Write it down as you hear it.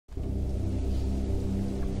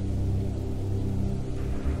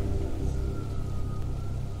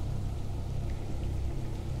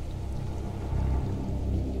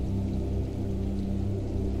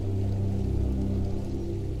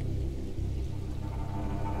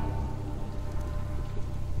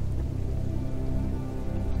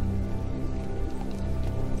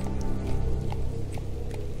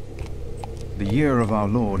year of our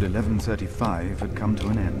Lord 1135 had come to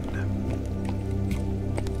an end.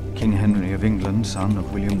 King Henry of England, son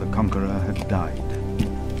of William the Conqueror, had died.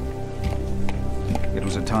 It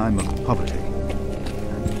was a time of poverty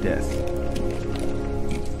and death.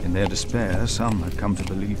 In their despair, some had come to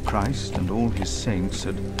believe Christ and all his saints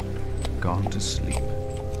had gone to sleep,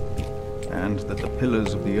 and that the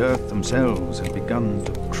pillars of the earth themselves had begun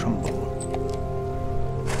to crumble.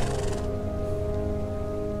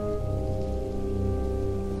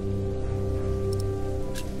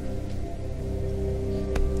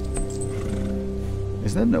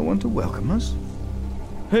 Is there no one to welcome us?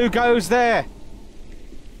 Who goes there?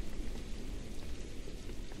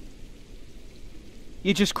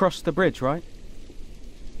 You just crossed the bridge, right?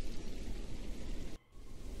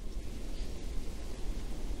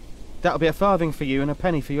 That'll be a farthing for you and a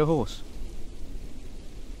penny for your horse.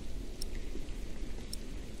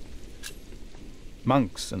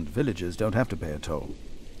 Monks and villagers don't have to pay a toll.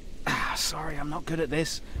 Ah, sorry, I'm not good at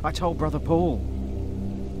this. I told Brother Paul.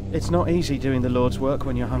 It's not easy doing the Lord's work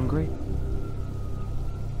when you're hungry.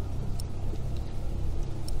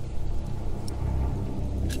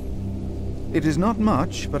 It is not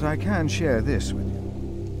much, but I can share this with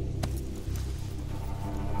you.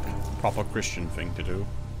 Proper Christian thing to do.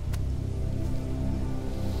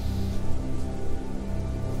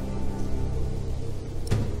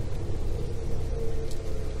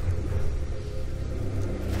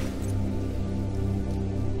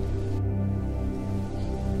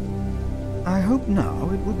 I hope now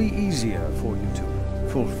it will be easier for you to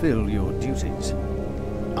fulfill your duties.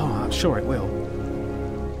 Oh, I'm sure it will.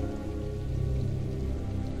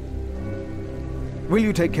 Will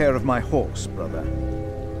you take care of my horse, brother?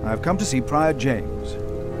 I have come to see Prior James.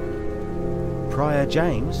 Prior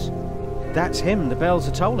James? That's him the bells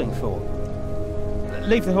are tolling for.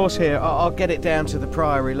 Leave the horse here. I'll get it down to the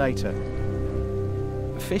Priory later.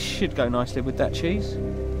 Fish should go nicely with that cheese.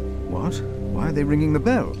 What? Why are they ringing the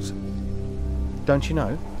bells? Don't you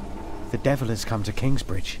know? The devil has come to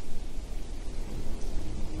Kingsbridge.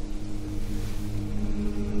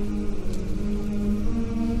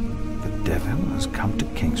 The devil has come to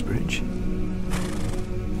Kingsbridge?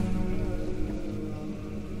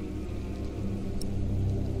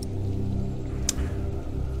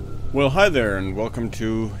 Well, hi there, and welcome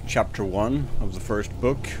to Chapter 1 of the first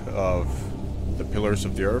book of The Pillars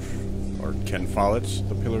of the Earth, or Ken Follett's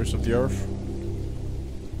The Pillars of the Earth,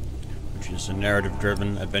 which is a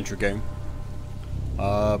narrative-driven adventure game.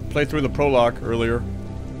 Played through the prologue earlier,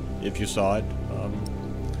 if you saw it.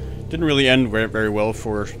 Didn't really end very well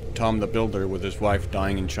for Tom the Builder with his wife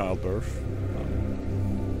dying in childbirth.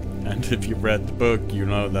 And if you've read the book, you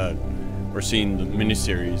know that, or seen the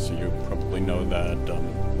miniseries, you probably know that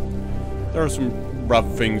there are some rough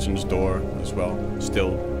things in store as well,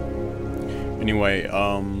 still. Anyway,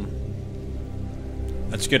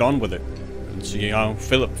 let's get on with it and see how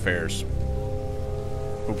Philip fares.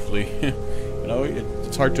 Hopefully, you know,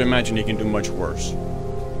 it's hard to imagine he can do much worse.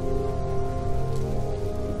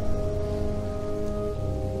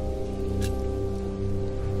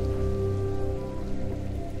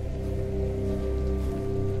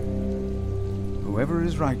 Whoever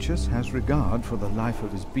is righteous has regard for the life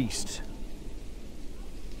of his beast.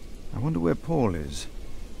 I wonder where Paul is.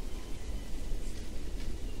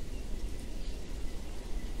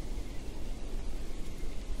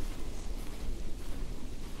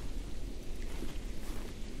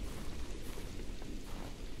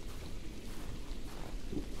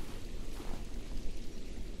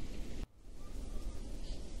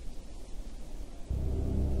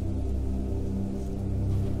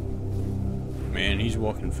 Man, he's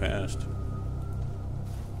walking fast.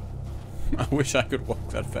 I wish I could walk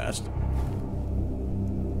that fast.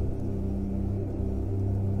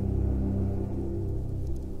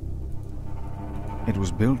 It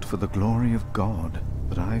was built for the glory of God,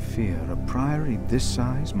 but I fear a priory this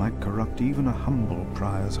size might corrupt even a humble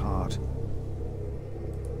prior's heart.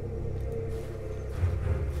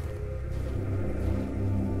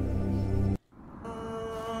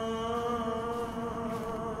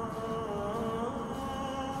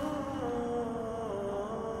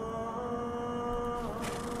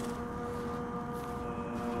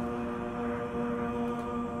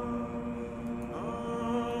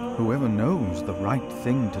 Whoever knows the right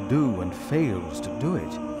thing to do and fails to do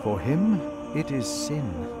it, for him it is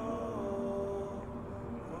sin.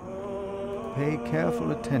 Pay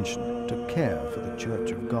careful attention to care for the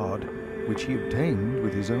Church of God, which he obtained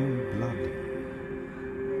with his own blood.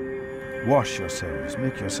 Wash yourselves,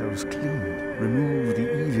 make yourselves clean, remove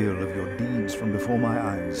the evil of your deeds from before my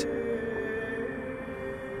eyes.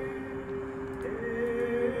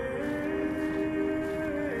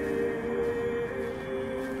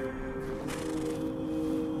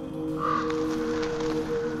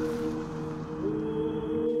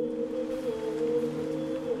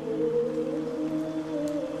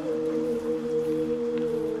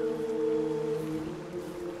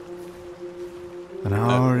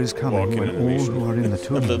 is coming when all who are in the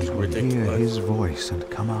tombs will hear his voice and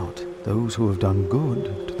come out. Those who have done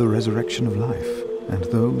good to the resurrection of life, and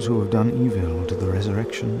those who have done evil to the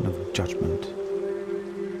resurrection of judgment.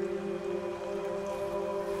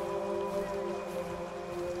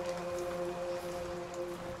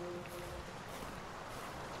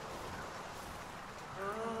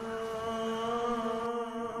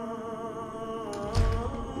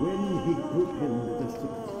 When he opened the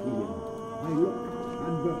sixth seal, I looked,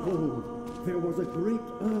 and behold, there was a great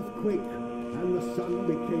earthquake, and the sun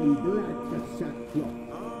became black as sackcloth.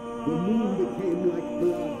 The moon became like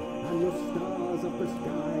blood, and the stars of the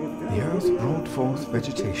sky fell. The earth brought forth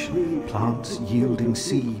vegetation, plants yielding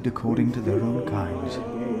seed according to their own kinds.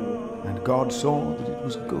 And God saw that it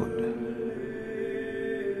was good.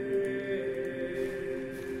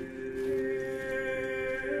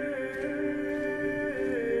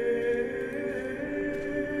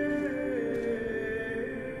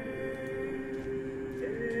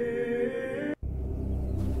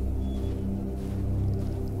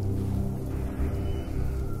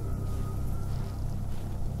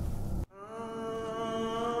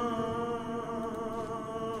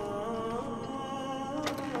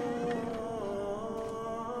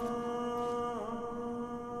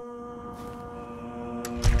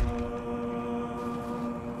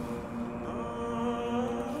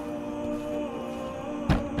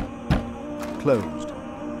 Closed.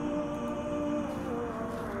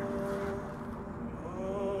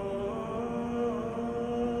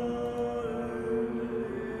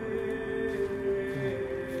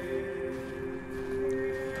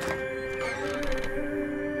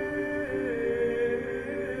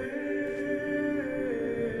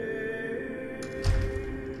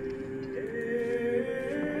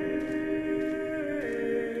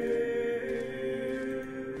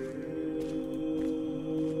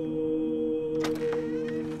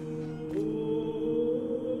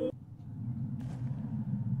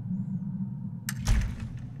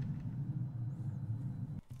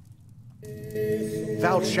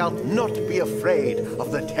 Thou shalt not be afraid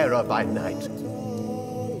of the terror by night,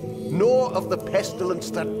 nor of the pestilence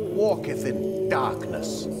that walketh in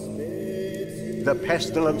darkness, the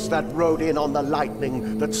pestilence that rode in on the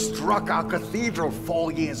lightning that struck our cathedral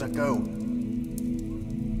 4 years ago.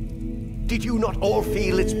 Did you not all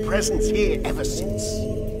feel its presence here ever since?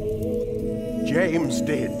 James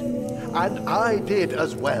did, and I did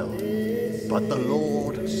as well. But the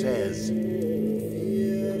Lord says,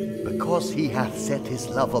 because he hath set his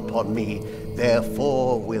love upon me,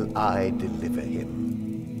 therefore will I deliver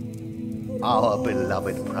him. Our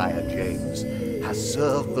beloved Prior James has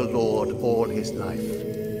served the Lord all his life.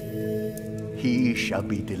 He shall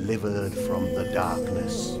be delivered from the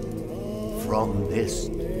darkness, from this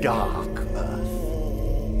dark earth.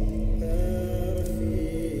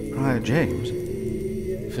 Prior James?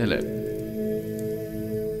 Philip.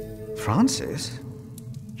 Francis?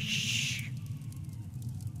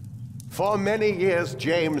 For many years,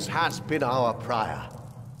 James has been our prior.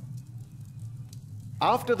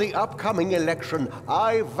 After the upcoming election,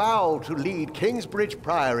 I vow to lead Kingsbridge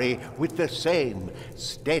Priory with the same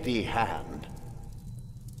steady hand.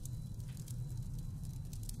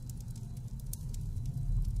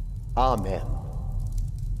 Amen.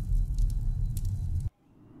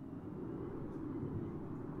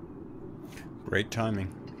 Great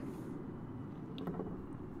timing.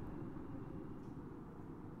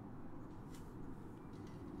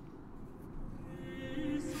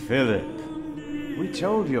 Philip, we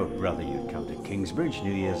told your brother you'd come to Kingsbridge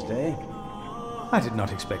New Year's Day. I did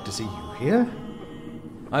not expect to see you here.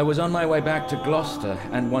 I was on my way back to Gloucester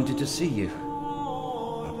and wanted to see you.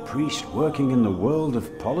 A priest working in the world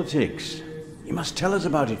of politics. You must tell us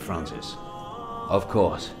about it, Francis. Of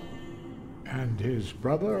course. And his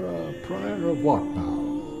brother a prior of what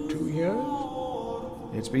now? 2 years?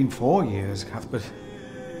 It's been 4 years, Cuthbert.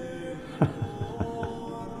 I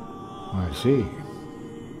see.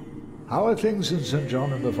 How are things in St.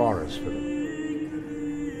 John in the Forest, Philip?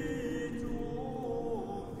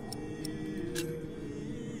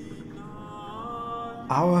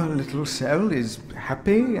 Our little cell is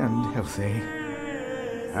happy and healthy.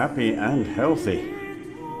 Happy and healthy.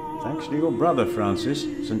 Thanks to your brother, Francis,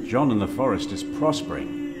 St. John in the Forest is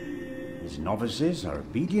prospering. His novices are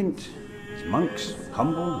obedient, his monks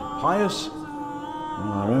humble and pious.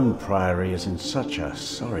 Our own priory is in such a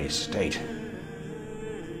sorry state.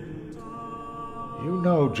 You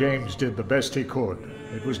know James did the best he could.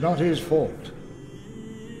 It was not his fault.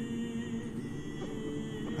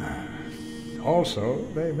 Also,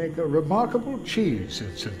 they make a remarkable cheese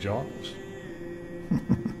in St. John's.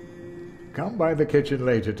 Come by the kitchen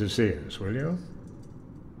later to see us, will you?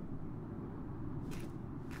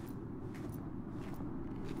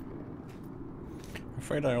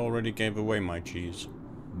 afraid I already gave away my cheese.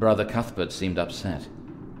 Brother Cuthbert seemed upset.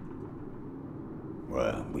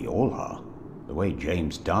 Well, we all are. The way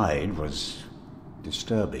James died was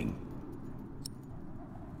disturbing.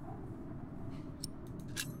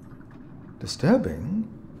 Disturbing?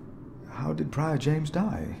 How did Prior James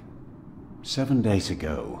die? 7 days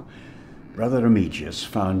ago, Brother Remigius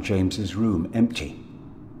found James's room empty.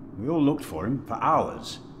 We all looked for him for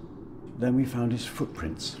hours. Then we found his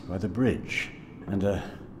footprints by the bridge and a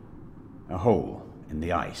hole in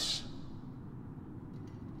the ice.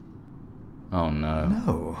 Oh no.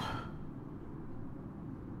 No.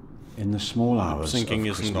 In the small hours Sinking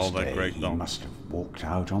of isn't Christmas all that Day, great, he though. must have walked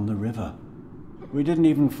out on the river. We didn't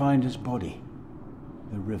even find his body.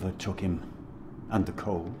 The river took him, and the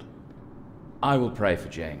cold. I will pray for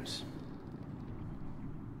James.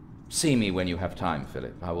 See me when you have time,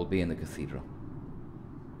 Philip. I will be in the cathedral.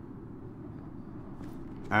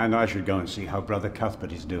 And I should go and see how Brother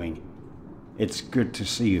Cuthbert is doing. It's good to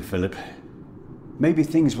see you, Philip. Maybe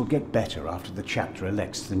things will get better after the chapter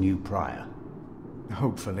elects the new prior.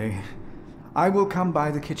 Hopefully. I will come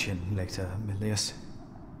by the kitchen later, Milius.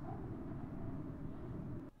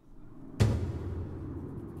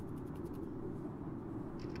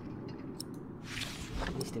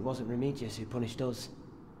 At least it wasn't Remigius who punished us.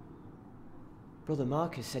 Brother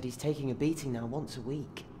Marcus said he's taking a beating now once a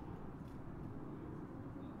week.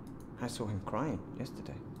 I saw him crying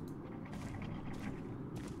yesterday.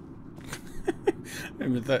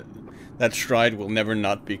 Remember that stride will never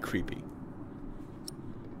not be creepy.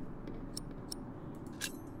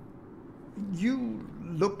 You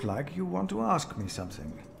look like you want to ask me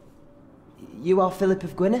something. You are Philip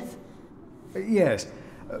of Gwynedd? Yes,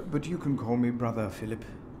 but you can call me Brother Philip.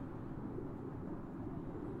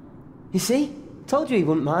 You see? Told you he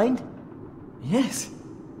wouldn't mind. Yes.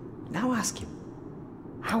 Now ask him.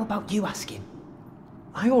 How about you ask him?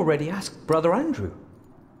 I already asked Brother Andrew.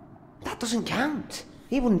 That doesn't count.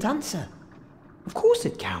 He wouldn't answer. Of course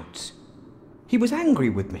it counts. He was angry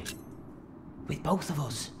with me. With both of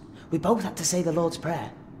us. We both had to say the Lord's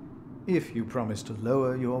Prayer. If you promise to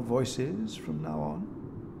lower your voices from now on.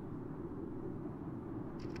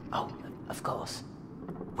 Oh, of course.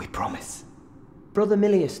 We promise. Brother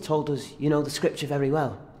Milius told us you know the scripture very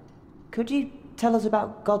well. Could you tell us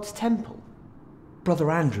about God's temple?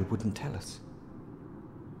 Brother Andrew wouldn't tell us.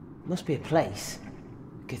 Must be a place.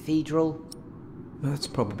 Cathedral. That's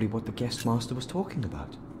probably what the guest master was talking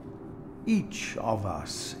about. Each of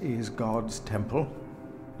us is God's temple,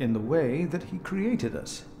 in the way that he created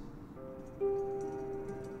us.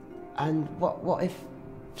 And what if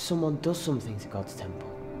someone does something to God's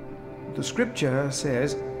temple? The scripture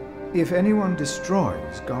says, if anyone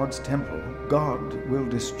destroys God's temple, God will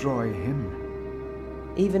destroy him.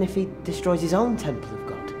 Even if he destroys his own temple of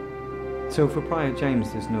God? So for Prior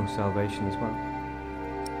James there's no salvation as well?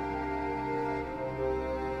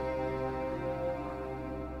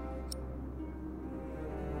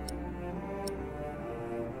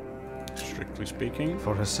 Strictly speaking.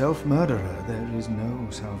 For a self-murderer, there is no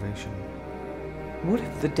salvation. What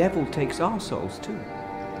if the devil takes our souls too?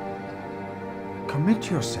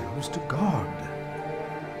 Commit yourselves to God.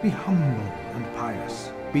 Be humble and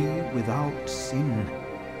pious. Be without sin.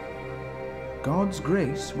 God's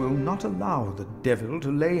grace will not allow the devil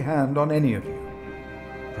to lay hand on any of you.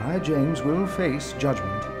 Prior James will face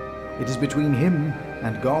judgment. It is between him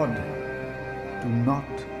and God. Do not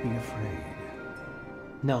be afraid.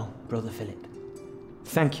 No, Brother Philip.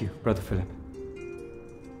 Thank you, Brother Philip.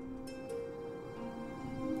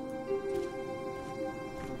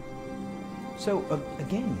 So,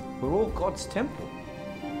 again, we're all God's temple.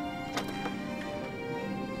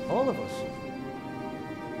 All of us.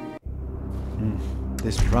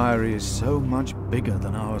 This priory is so much bigger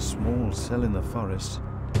than our small cell in the forest.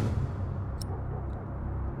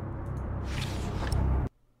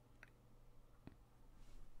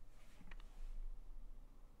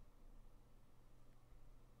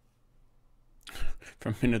 For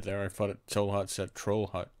a minute there, I thought Toll Hut said Troll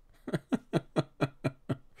Hut.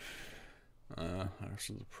 There's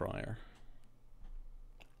the prior.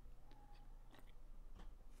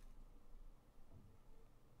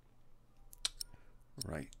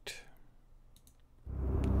 Right.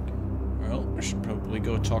 Well, I should probably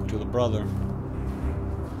go talk to the brother.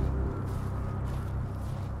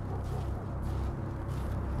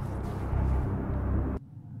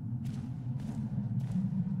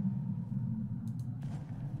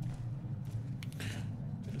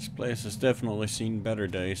 This place has definitely seen better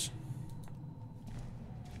days.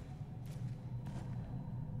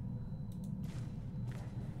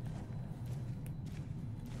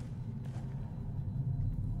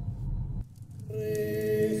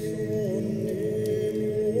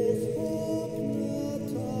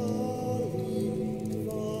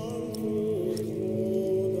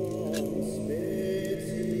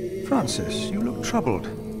 Francis, you look troubled.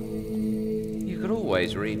 You could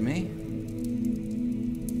always read me.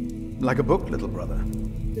 Like a book, little brother.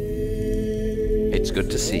 It's good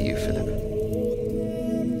to see you,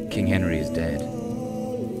 Philip. King Henry is dead.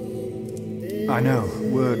 I know.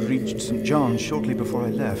 Word reached St. John shortly before I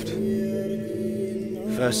left.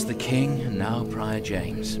 First the king, and now Prior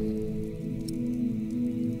James.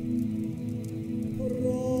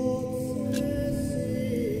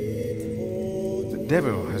 The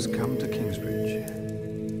devil has come to Kingsbridge.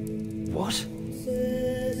 What?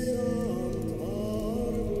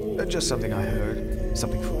 Just something I heard.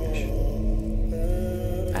 Something foolish.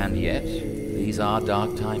 And yet, these are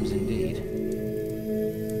dark times indeed.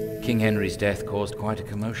 King Henry's death caused quite a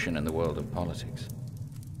commotion in the world of politics.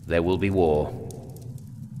 There will be war.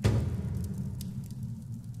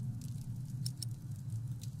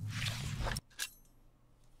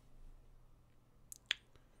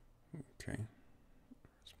 Okay.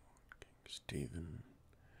 King Stephen.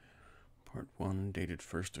 Part 1, dated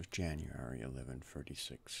 1st of January,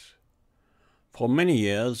 1136. For many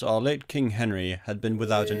years, our late King Henry had been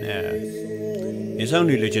without an heir. His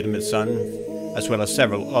only legitimate son, as well as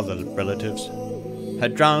several other relatives,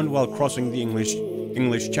 had drowned while crossing the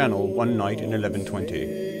English Channel one night in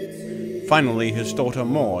 1120. Finally, his daughter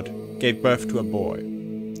Maud gave birth to a boy.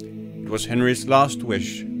 It was Henry's last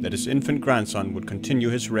wish that his infant grandson would continue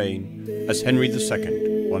his reign as Henry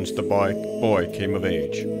II once the boy came of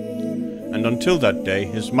age. And until that day,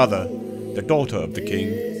 his mother, the daughter of the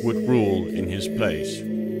king, would rule in his place.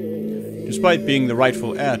 Despite being the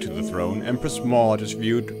rightful heir to the throne, Empress Maud is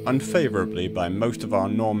viewed unfavorably by most of our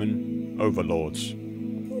Norman overlords.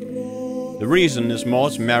 The reason is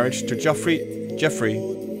Maud's marriage to Geoffrey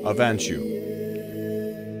of Anjou.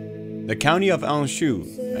 The county of Anjou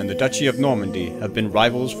and the Duchy of Normandy have been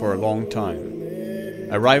rivals for a long time.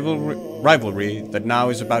 A rivalry that now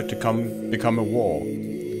is about to become a war,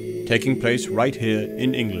 taking place right here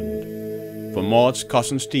in England. For Maud's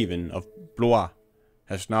cousin Stephen of Blois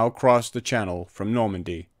has now crossed the Channel from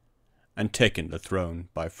Normandy and taken the throne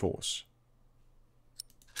by force.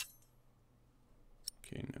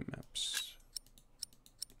 Okay, no maps.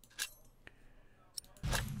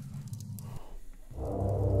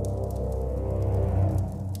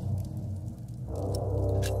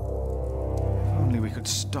 If only we could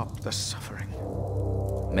stop the suffering.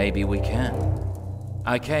 Maybe we can.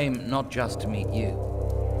 I came not just to meet you.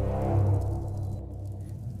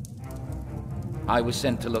 I was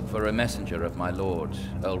sent to look for a messenger of my lord,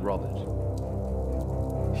 Earl Robert.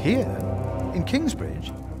 Here? In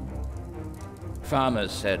Kingsbridge?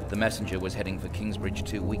 Farmers said the messenger was heading for Kingsbridge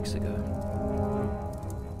 2 weeks ago.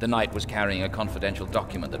 The knight was carrying a confidential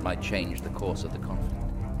document that might change the course of the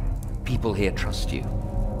conflict. People here trust you.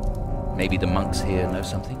 Maybe the monks here know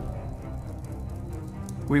something?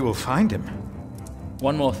 We will find him.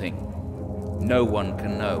 One more thing. No one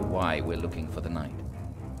can know why we're looking for the knight.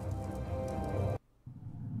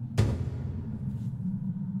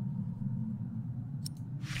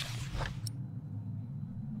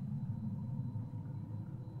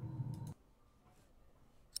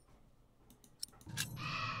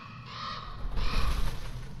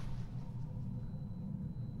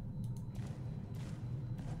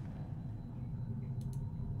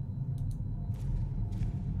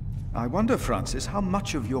 I wonder, Francis, how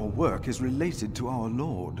much of your work is related to our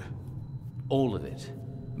Lord? All of it.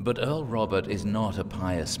 But Earl Robert is not a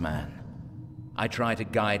pious man. I try to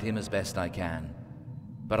guide him as best I can,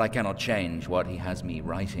 but I cannot change what he has me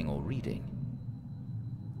writing or reading.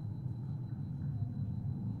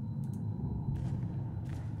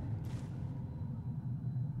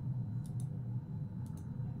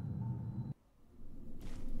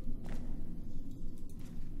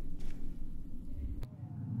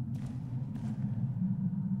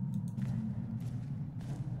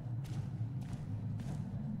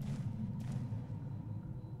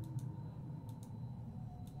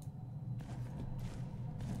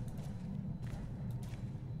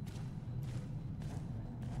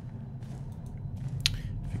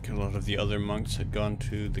 A lot of the other monks had gone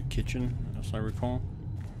to the kitchen, as I recall.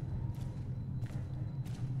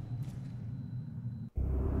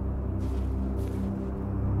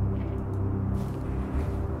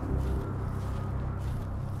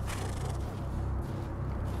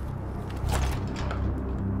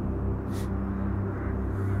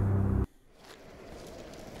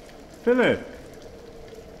 Philip!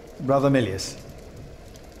 Brother Milius.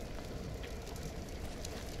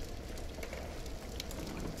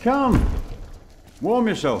 Come! Warm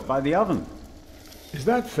yourself by the oven. Is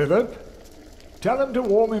that Philip? Tell him to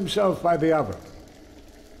warm himself by the oven.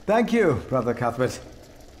 Thank you, Brother Cuthbert.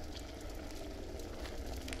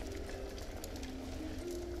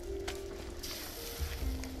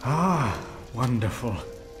 Ah, wonderful.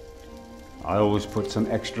 I always put some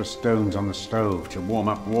extra stones on the stove to warm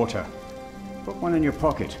up water. Put one in your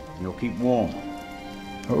pocket, and you'll keep warm.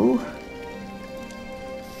 Oh?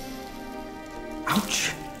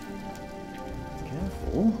 Ouch!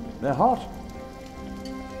 Careful, they're hot.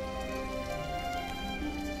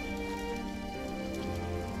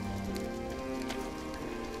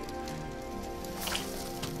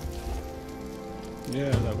 Yeah,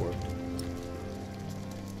 that worked.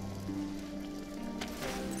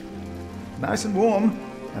 Nice and warm,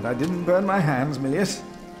 and I didn't burn my hands, Milius.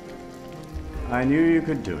 I knew you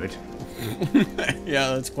could do it.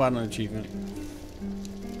 Yeah, that's quite an achievement.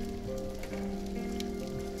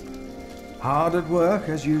 Hard at work,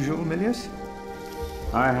 as usual, Milius?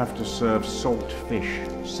 I have to serve salt fish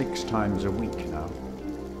 6 times a week now.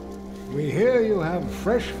 We hear you have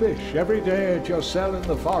fresh fish every day at your cell in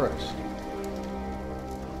the forest.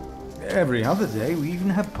 Every other day, we even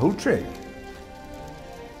have poultry.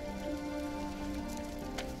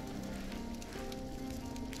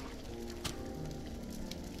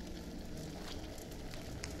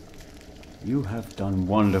 You have done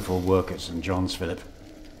wonderful work at St. John's, Philip.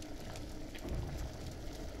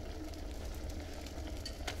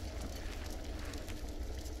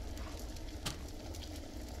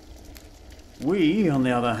 We, on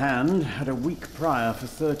the other hand, had a weak prior for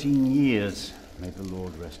 13 years. May the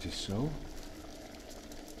Lord rest his soul.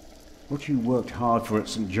 What you worked hard for at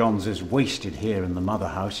St. John's is wasted here in the mother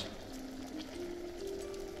house.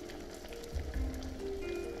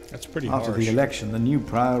 That's pretty After harsh. the election, the new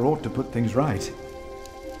prior ought to put things right.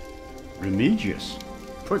 Remigius,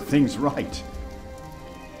 put things right.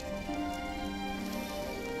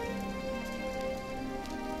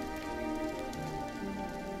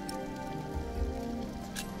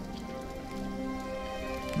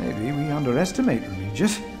 Maybe we underestimate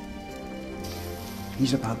Remigius.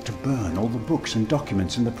 He's about to burn all the books and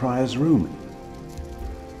documents in the prior's room,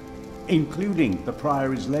 including the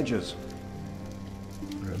priory's ledgers.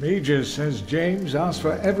 Remigius says James asked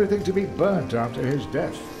for everything to be burnt after his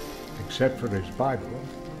death, except for his Bible.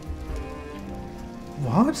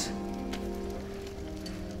 What?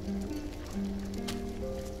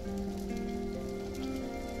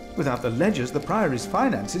 Without the ledgers, the priory's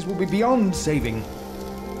finances will be beyond saving.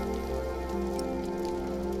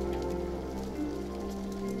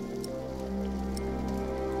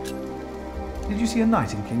 Did you see a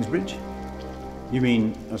knight in Kingsbridge? You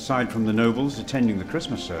mean, aside from the nobles attending the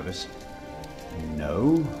Christmas service?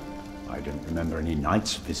 No, I don't remember any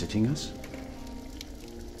knights visiting us.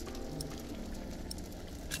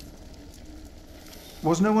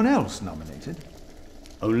 Was no one else nominated?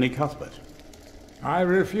 Only Cuthbert. I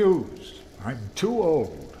refuse. I'm too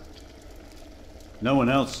old. No one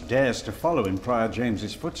else dares to follow in Prior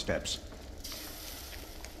James's footsteps.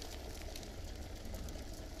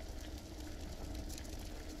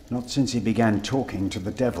 Not since he began talking to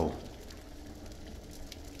the devil.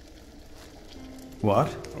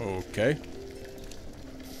 What? Okay.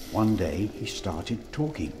 One day he started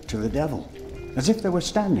talking to the devil, as if they were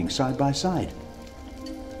standing side by side.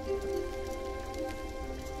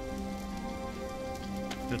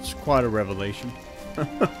 That's quite a revelation.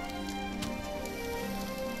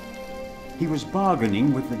 He was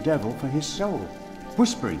bargaining with the devil for his soul,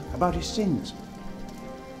 whispering about his sins.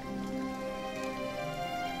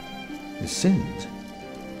 His sins?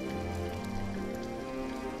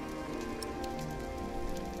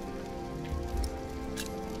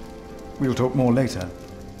 We'll talk more later.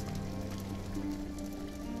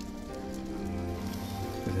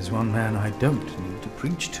 If there's one man I don't need to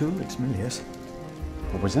preach to, it's Milius.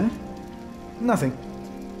 What was that? Nothing.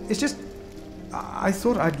 It's just... I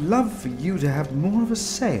thought I'd love for you to have more of a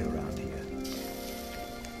say around here.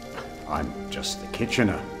 I'm just the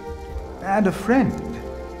kitchener. And a friend.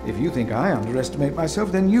 If you think I underestimate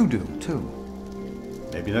myself, then you do, too.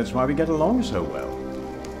 Maybe that's why we get along so well.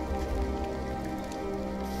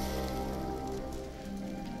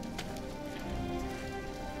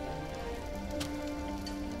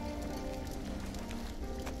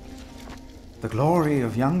 The glory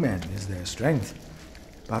of young men is their strength,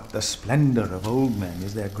 but the splendor of old men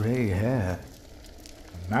is their grey hair.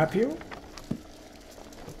 Matthew?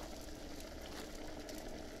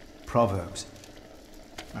 Proverbs.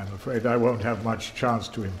 I'm afraid I won't have much chance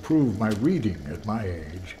to improve my reading at my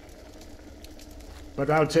age. But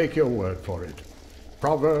I'll take your word for it.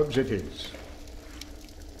 Proverbs it is.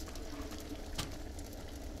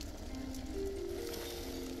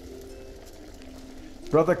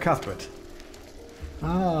 Brother Cuthbert.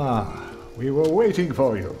 Ah, we were waiting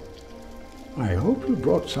for you. I hope you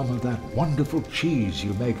brought some of that wonderful cheese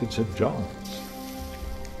you make at St. John's.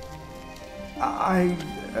 I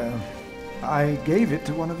gave it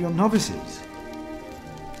to one of your novices.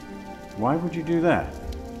 Why would you do that?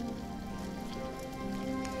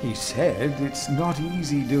 He said it's not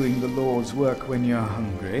easy doing the Lord's work when you're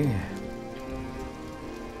hungry.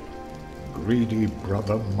 Greedy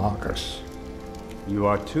brother Marcus. You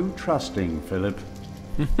are too trusting, Philip.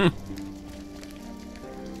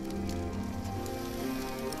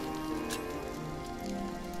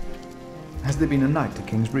 Has there been a knight to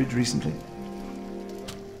Kingsbridge recently?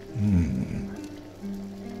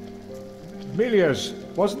 Milius,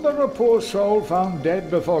 wasn't there a poor soul found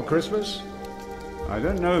dead before Christmas? I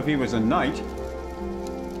don't know if he was a knight.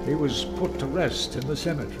 He was put to rest in the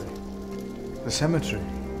cemetery. The cemetery?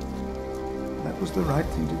 That was the right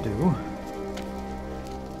thing to do.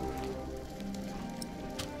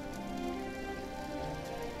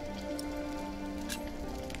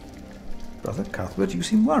 Brother Cuthbert, you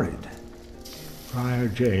seem worried. Prior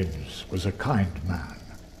James was a kind man,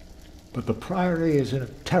 but the Priory is in a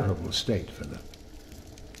terrible state, Philip.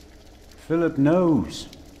 Philip knows.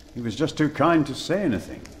 He was just too kind to say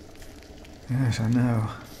anything. Yes, I know.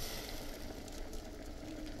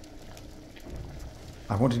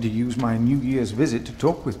 I wanted to use my New Year's visit to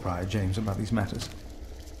talk with Prior James about these matters.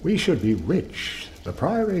 We should be rich. The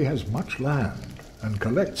Priory has much land and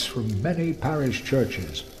collects from many parish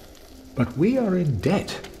churches. But we are in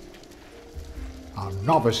debt. Our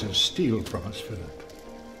novices steal from us, Philip.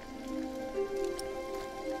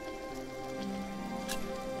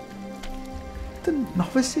 The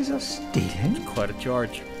novices are stealing? Quite a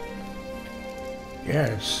charge.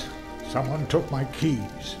 Yes, someone took my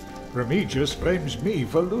keys. Remigius blames me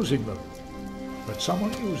for losing them. But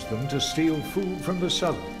someone used them to steal food from the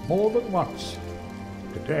cellar more than once.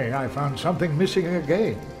 Today I found something missing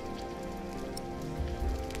again.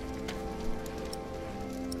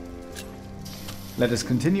 Let us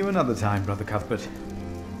continue another time, Brother Cuthbert.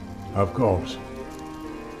 Of course.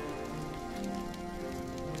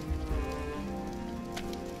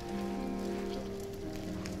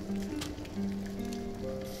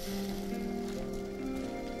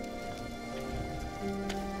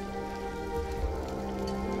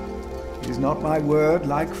 Is not my word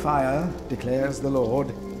like fire, declares the Lord,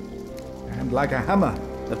 and like a hammer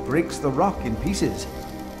that breaks the rock in pieces?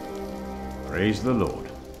 Praise the Lord.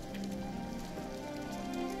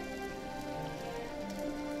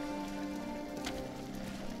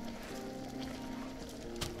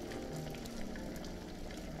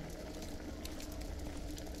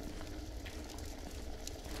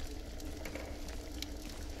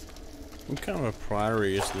 What kind of a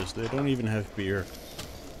priory is this? They don't even have beer.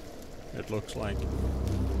 It looks like.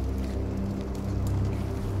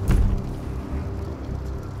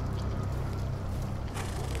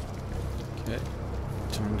 Okay.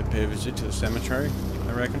 Time to pay a visit to the cemetery,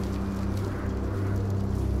 I reckon.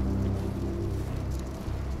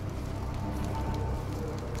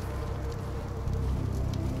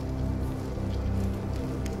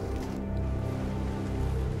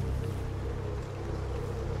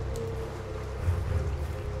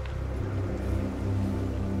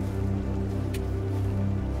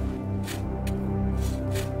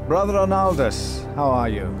 Brother Arnaldus, how are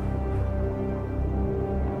you?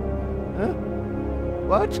 Huh?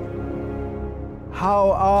 What?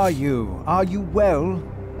 How are you? Are you well?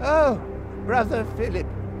 Oh, Brother Philip.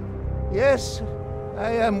 Yes,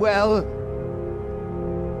 I am well.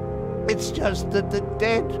 It's just that the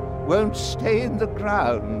dead won't stay in the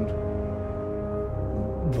ground.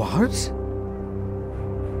 What?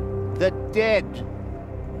 The dead.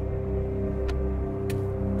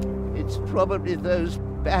 It's probably those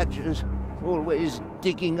badgers always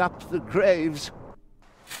digging up the graves.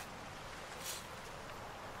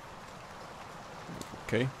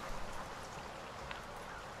 Okay.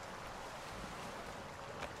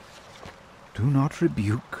 Do not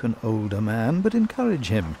rebuke an older man, but encourage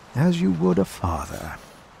him, as you would a father.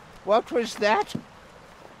 What was that?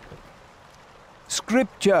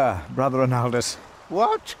 Scripture, Brother Arnaldus.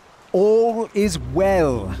 What? All is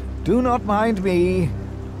well. Do not mind me.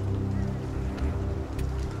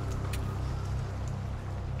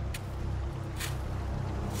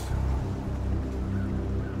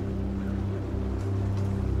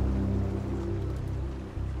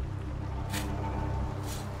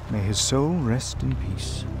 May his soul rest in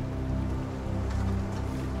peace.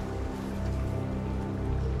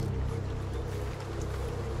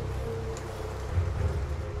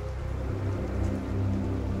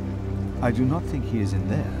 I do not think he is in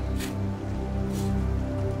there.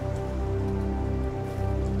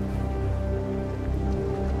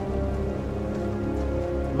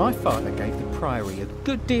 My father gave the Priory a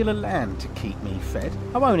good deal of land to keep me fed.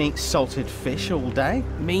 I won't eat salted fish all day.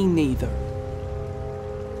 Me neither.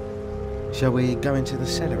 Shall we go into the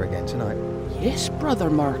cellar again tonight? Yes, Brother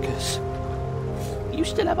Marcus. You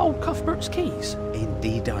still have old Cuthbert's keys?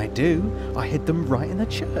 Indeed I do. I hid them right in the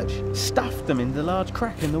church. Stuffed them in the large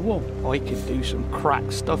crack in the wall. I could do some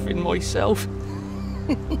crack stuffing myself.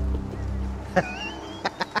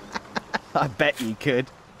 I bet you could.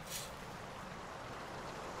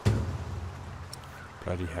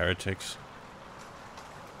 Bloody heretics.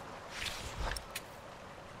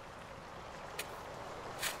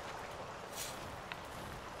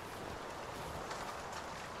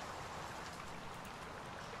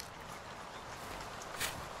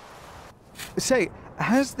 Say,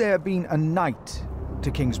 has there been a knight to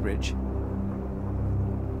Kingsbridge?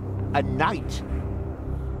 A knight?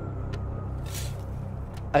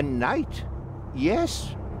 A knight?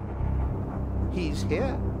 Yes. He's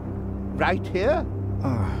here. Right here.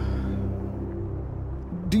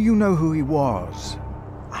 Do you know who he was?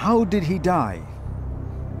 How did he die?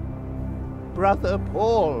 Brother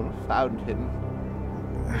Paul found him.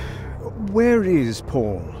 Where is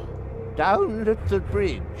Paul? Down at the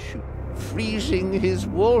bridge. Freezing his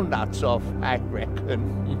walnuts off, I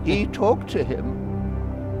reckon. He talked to him.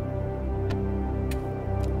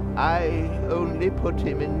 I only put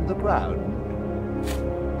him in the ground.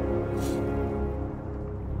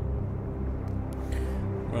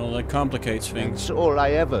 Well, that complicates things. That's all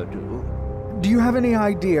I ever do. Do you have any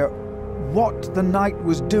idea what the knight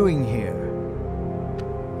was doing here?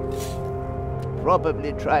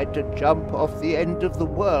 Probably tried to jump off the end of the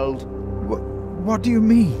world. What do you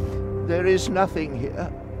mean? There is nothing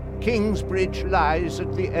here. Kingsbridge lies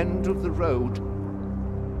at the end of the road.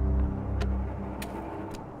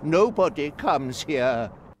 Nobody comes here.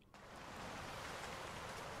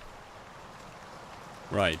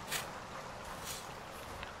 Right.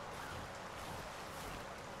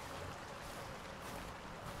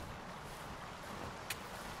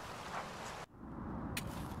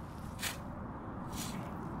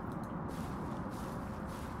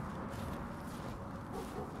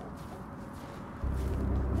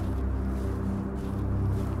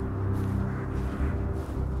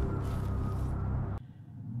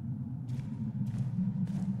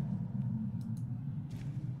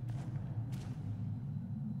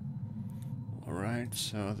 Alright,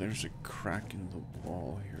 so there's a crack in the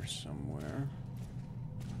wall here somewhere.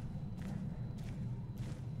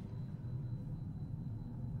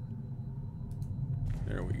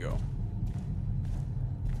 There we go.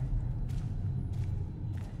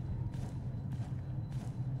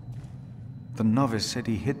 The novice said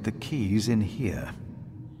he hid the keys in here.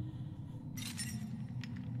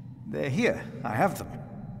 They're here. I have them.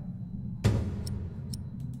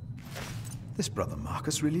 This brother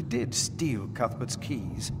Marcus really did steal Cuthbert's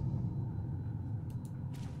keys.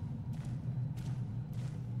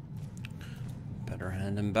 Better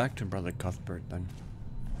hand him back to Brother Cuthbert then.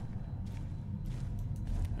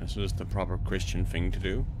 This is the proper Christian thing to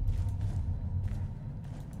do.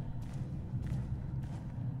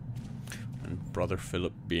 And Brother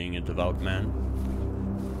Philip being a devout man.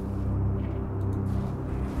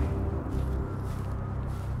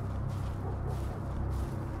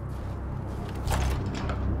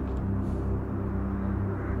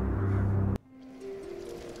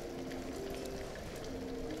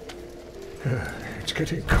 It's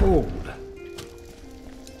getting cold.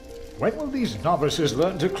 When will these novices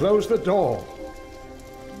learn to close the door?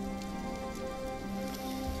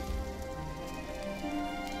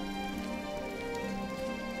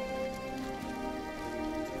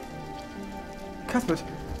 Cuthbert,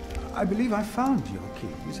 I believe I found your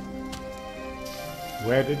keys.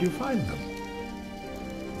 Where did you find them?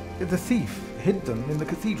 The thief hid them in the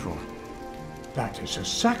cathedral. That is a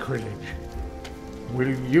sacrilege.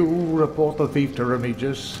 Will you report the thief to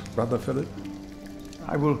Remigius, Brother Philip?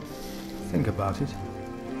 I will think about it.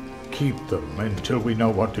 Keep them until we know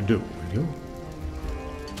what to do, will you?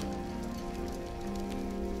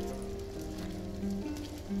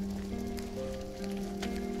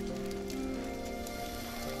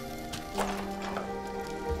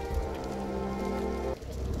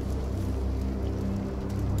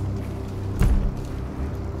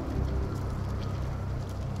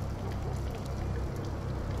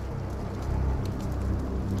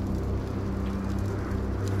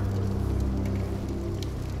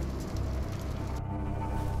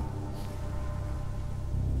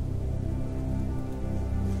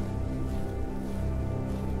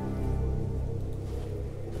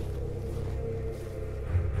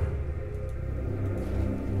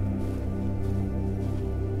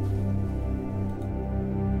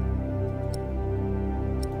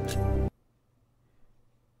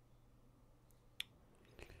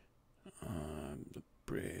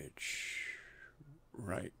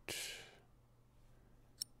 Right.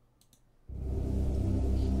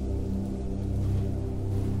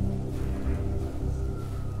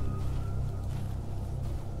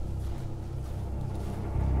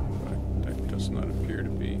 But that does not appear to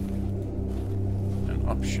be an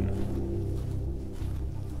option.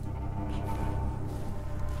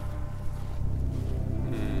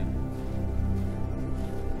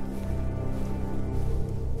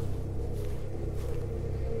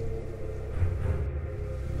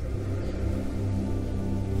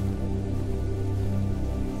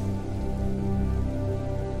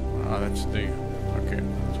 That's the... Okay,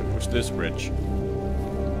 so it was this bridge.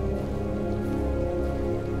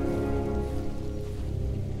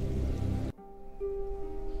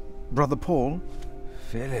 Brother Paul?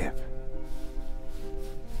 Philip.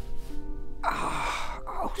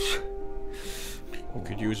 Ouch. You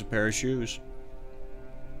could use a pair of shoes.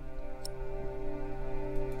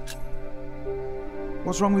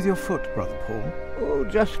 What's wrong with your foot, Brother Paul? Oh,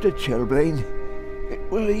 just a chilblain. It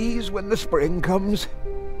will ease when the spring comes.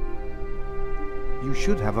 You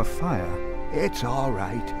should have a fire. It's all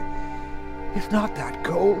right. It's not that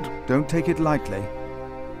cold. Don't take it lightly.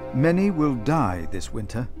 Many will die this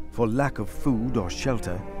winter for lack of food or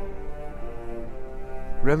shelter.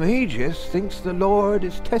 Remigius thinks the Lord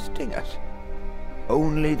is testing us.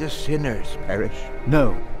 Only the sinners perish.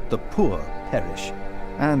 No, the poor perish,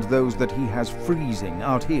 and those that he has freezing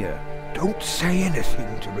out here. Don't say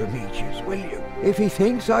anything to Remigius, will you? If he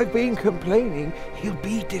thinks I've been complaining, he'll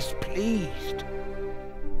be displeased.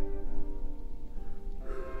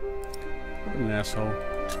 What an asshole.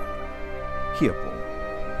 Here, Paul.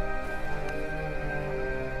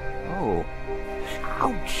 Oh.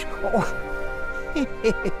 Ouch! Oh.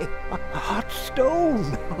 A hot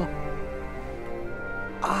stone!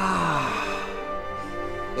 Ah!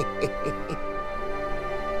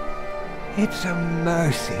 It's a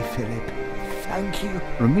mercy, Philip. Thank you.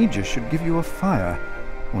 Remigius should give you a fire,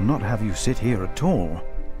 or not have you sit here at all.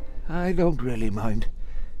 I don't really mind.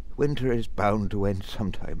 Winter is bound to end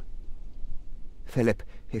sometime. Philip,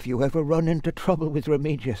 if you ever run into trouble with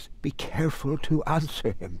Remigius, be careful to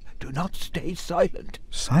answer him. Do not stay silent.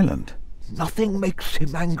 Silent? Nothing makes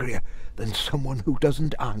him angrier than someone who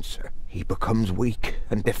doesn't answer. He becomes weak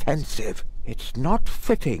and defensive. It's not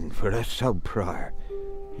fitting for a sub-prior,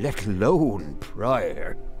 let alone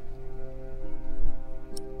prior.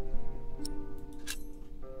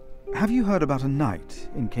 Have you heard about a knight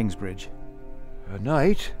in Kingsbridge? A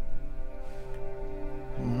knight?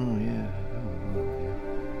 Oh, yeah.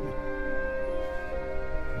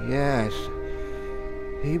 Yes.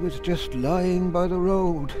 He was just lying by the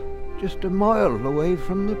road, just a mile away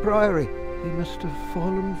from the priory. He must have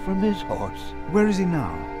fallen from his horse. Where is he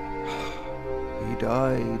now? He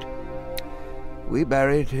died. We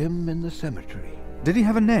buried him in the cemetery. Did he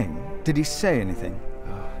have a name? Did he say anything?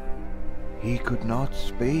 He could not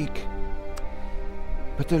speak.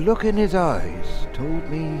 But the look in his eyes told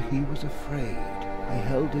me he was afraid. I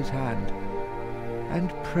held his hand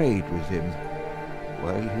and prayed with him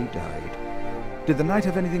while he died. Did the knight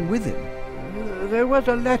have anything with him? There was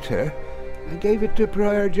a letter. I gave it to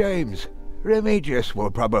Prior James. Remigius will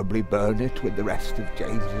probably burn it with the rest of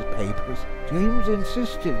James's papers. James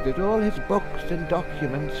insisted that all his books and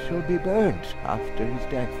documents shall be burnt after his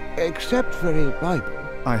death, except for his Bible.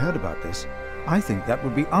 I heard about this. I think that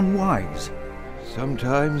would be unwise.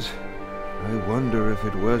 Sometimes I wonder if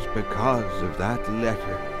it was because of that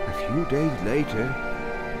letter. A few days later,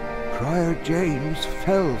 Prior James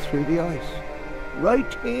fell through the ice.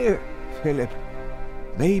 Right here, Philip.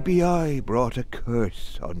 Maybe I brought a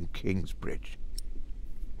curse on Kingsbridge.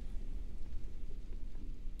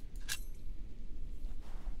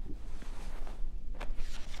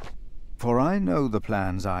 For I know the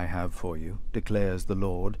plans I have for you, declares the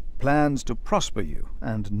Lord, plans to prosper you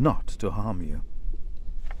and not to harm you.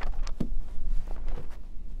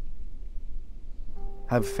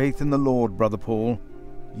 Have faith in the Lord, Brother Paul.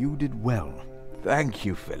 You did well. Thank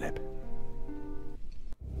you, Philip.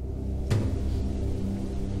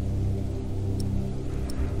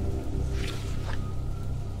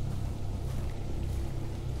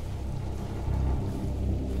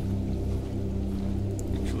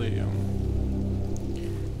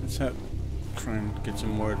 Let's try and get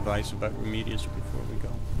some more advice about Remigius before we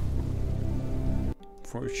go.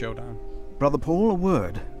 Before we show down. Brother Paul, a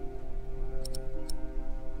word.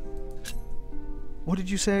 What did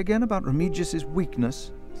you say again about Remigius's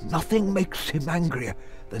weakness? Nothing makes him angrier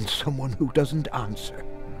than someone who doesn't answer.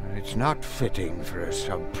 It's not fitting for a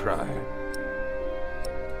sub-prior.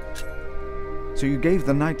 So you gave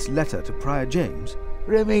the knight's letter to Prior James?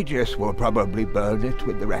 Remigius will probably burn it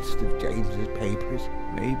with the rest of James's papers.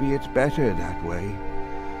 Maybe it's better that way.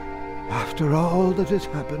 After all that has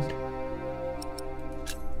happened.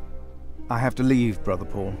 I have to leave, Brother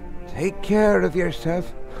Paul. Take care of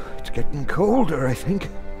yourself. It's getting colder, I think.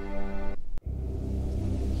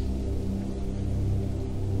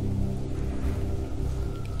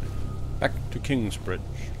 Back to Kingsbridge.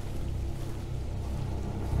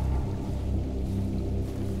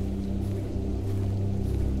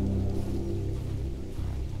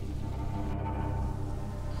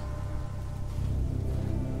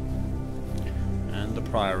 And the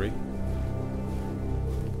Priory.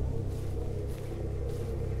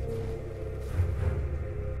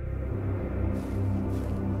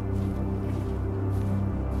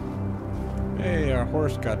 Hey, our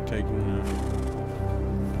horse got taken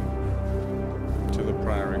to the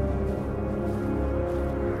Priory.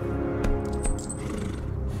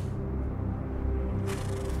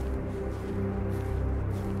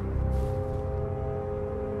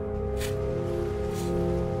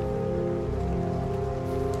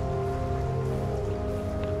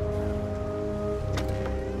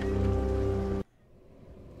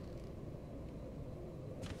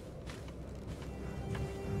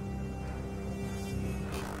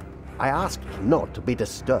 I asked not to be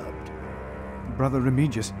disturbed. Brother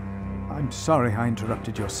Remigius, I'm sorry I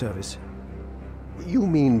interrupted your service. You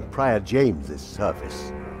mean Prior James's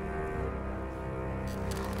service?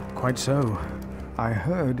 Quite so. I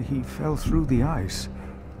heard he fell through the ice.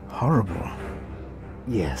 Horrible.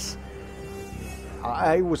 Yes.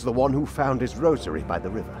 I was the one who found his rosary by the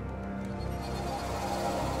river.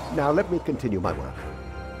 Now let me continue my work.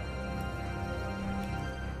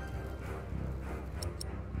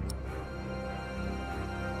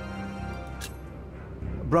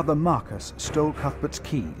 Brother Marcus stole Cuthbert's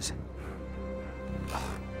keys.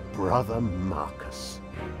 Brother Marcus.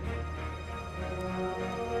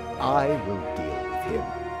 I will deal with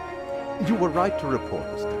him. You were right to report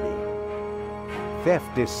this to me.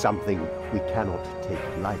 Theft is something we cannot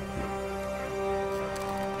take lightly.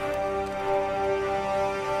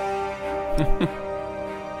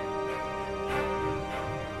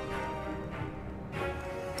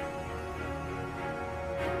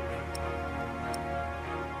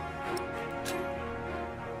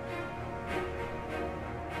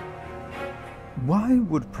 Why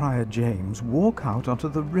would Prior James walk out onto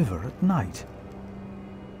the river at night?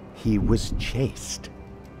 He was chased.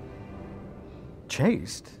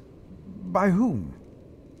 Chased? By whom?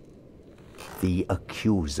 The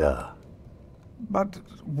accuser. But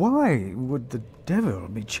why would the devil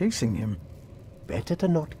be chasing him? Better to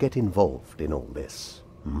not get involved in all this,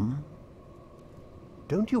 hmm?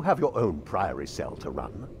 Don't you have your own priory cell to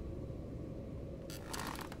run?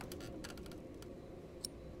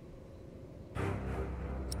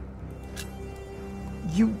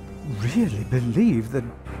 You really believe the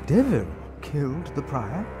devil killed the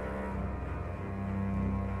prior?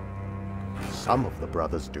 Some of the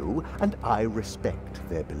brothers do, and I respect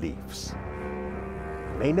their beliefs.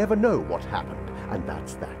 You may never know what happened, and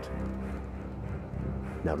that's that.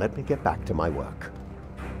 Now let me get back to my work.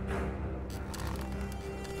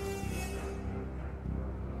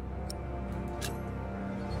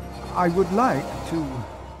 I would like to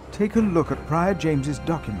take a look at Prior James's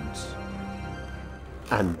documents.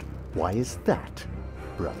 And why is that,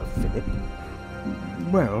 Brother Philip?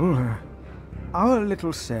 Well, our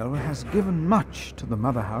little cell has given much to the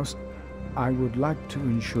Mother House. I would like to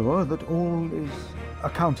ensure that all is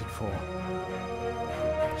accounted for.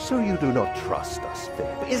 So you do not trust us,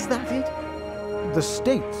 Philip, is that it? The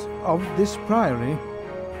state of this priory...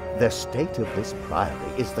 The state of this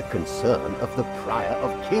priory is the concern of the Prior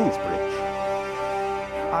of Kingsbridge.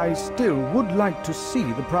 I still would like to see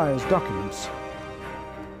the prior's documents.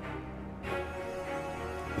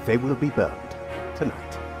 They will be burned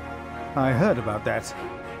tonight. I heard about that.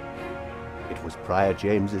 It was Prior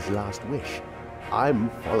James's last wish. I'm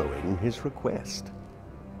following his request.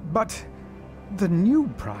 But the new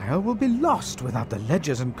prior will be lost without the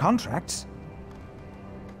ledgers and contracts.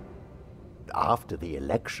 After the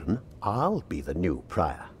election, I'll be the new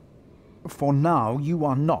prior. For now, you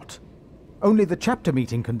are not. Only the chapter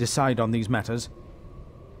meeting can decide on these matters.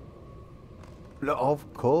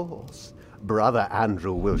 Of course. Brother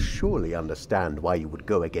Andrew will surely understand why you would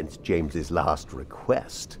go against James's last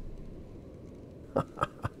request.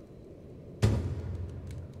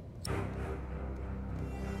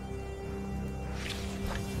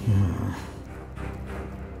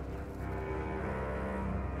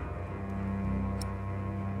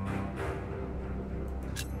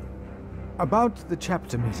 About the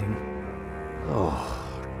chapter meeting.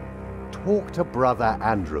 Oh, talk to Brother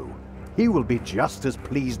Andrew. He will be just as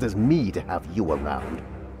pleased as me to have you around.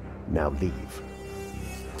 Now leave.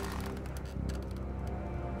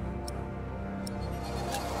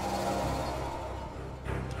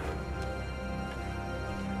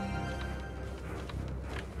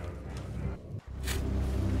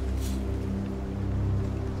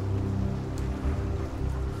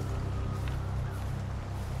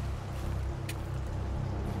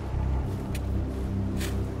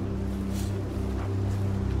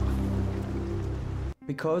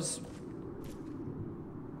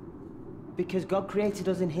 Because God created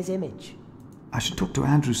us in His image. I should talk to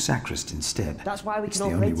Andrew's sacrist instead. That's why we it's can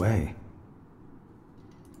the all only pray way. together.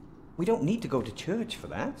 We don't need to go to church for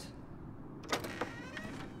that.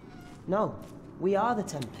 No, we are the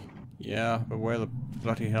temple. Yeah, but where the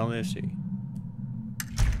bloody hell is he?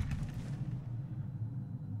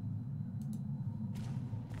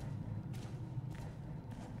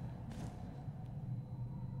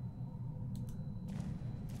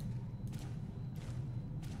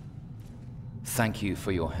 Thank you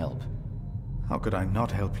for your help. How could I not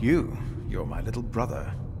help you? You're my little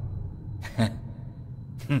brother.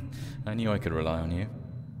 I knew I could rely on you.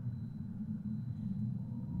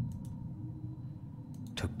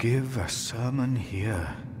 To give a sermon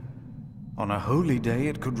here. On a holy day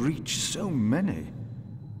it could reach so many.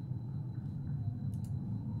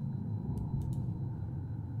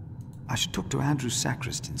 I should talk to Andrew's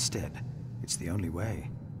sacrist instead. It's the only way.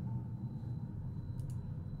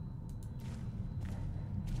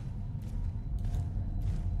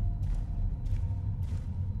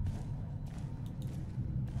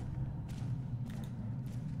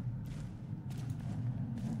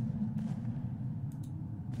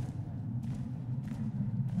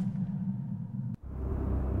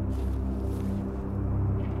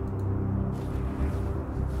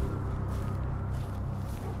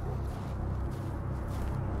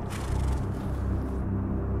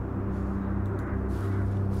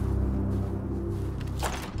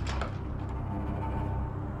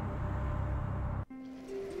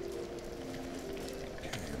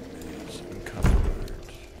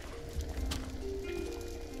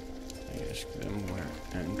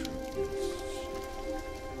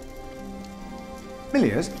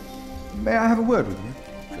 Milius, may I have a word with you?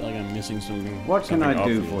 I feel like I'm missing something. What can I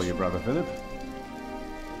do obvious. for you, Brother Philip?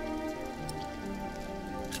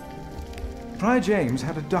 Prior James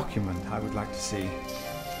had a document I would like to see.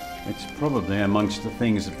 It's probably amongst the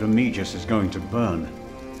things that Remigius is going to burn.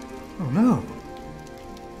 Oh no!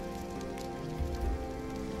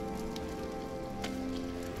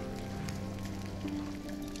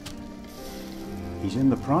 He's in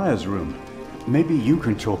the Prior's room. Maybe you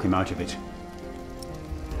can talk him out of it.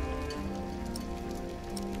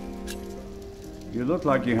 You look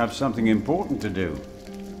like you have something important to do.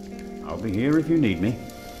 I'll be here if you need me.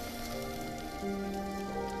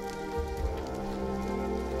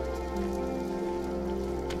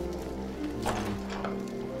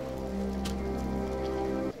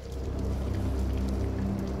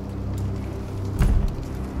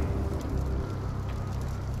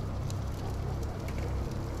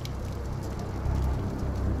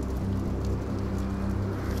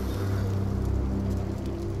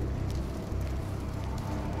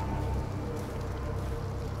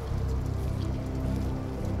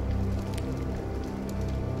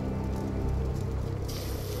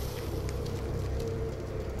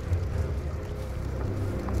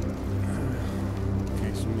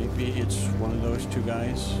 It's one of those two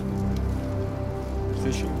guys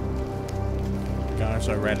fishing. Guys,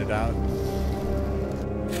 I read it out.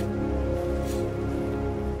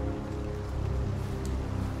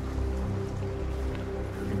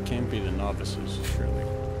 It can't be the novices, surely.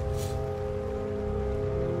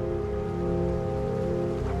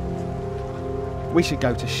 We should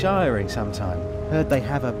go to shiring sometime. Heard they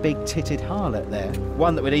have a big-titted harlot there.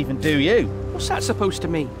 One that would even do you. What's that supposed to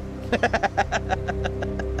mean?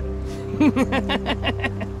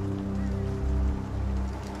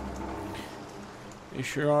 You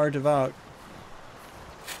sure are devout.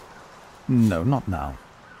 No, not now.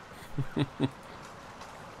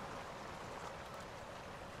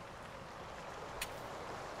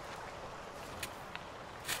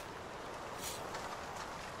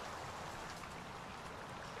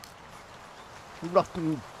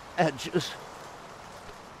 Rotten edges.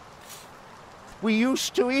 We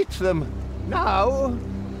used to eat them. Now,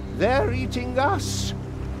 they're eating us.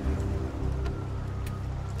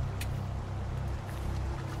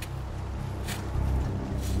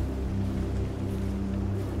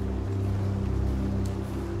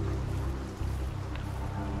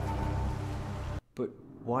 But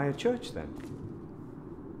why a church then?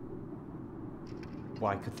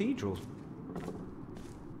 Why cathedrals?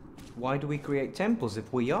 Why do we create temples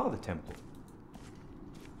if we are the temple?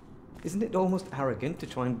 Isn't it almost arrogant to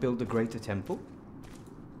try and build a greater temple?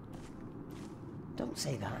 Don't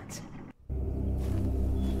say that.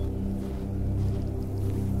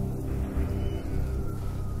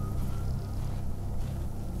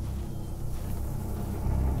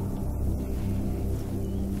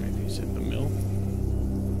 Maybe he's in the mill.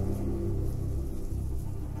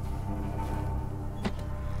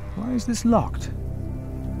 Why is this locked?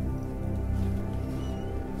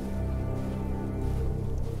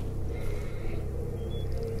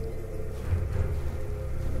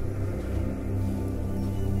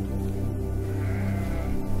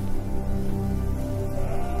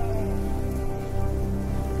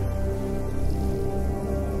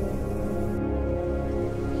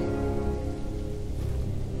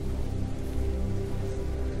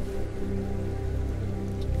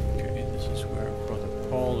 Okay, this is where Brother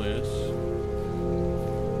Paul is.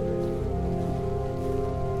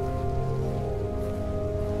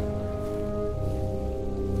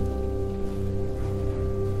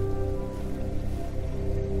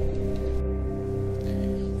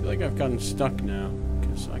 I feel like I've gotten stuck now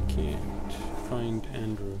because I can't find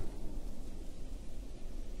Andrew.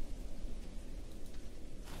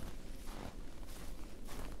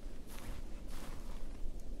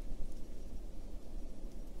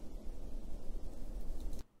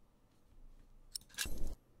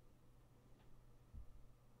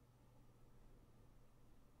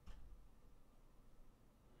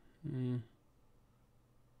 Hmm.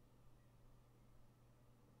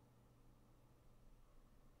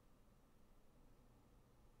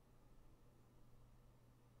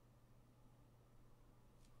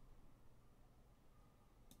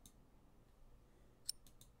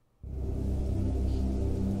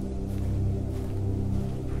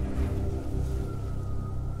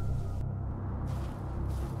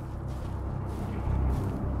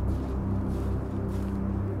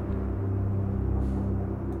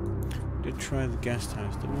 Did try the guest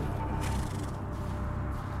house, didn't we?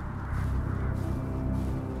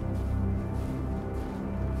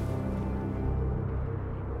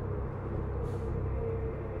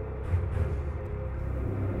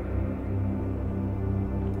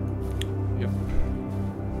 Yep.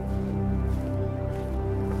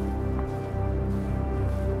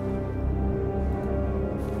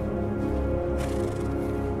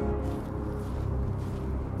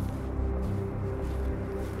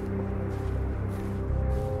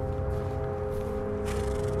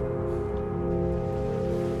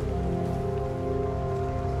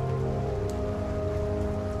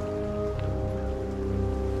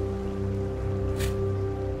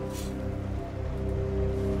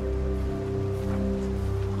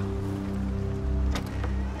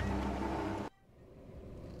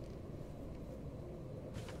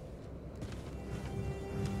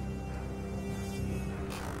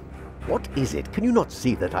 What is it? Can you not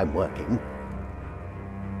see that I'm working?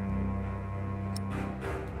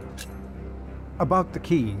 About the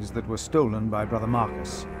keys that were stolen by Brother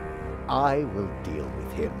Marcus. I will deal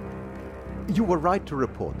with him. You were right to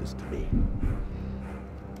report this to me.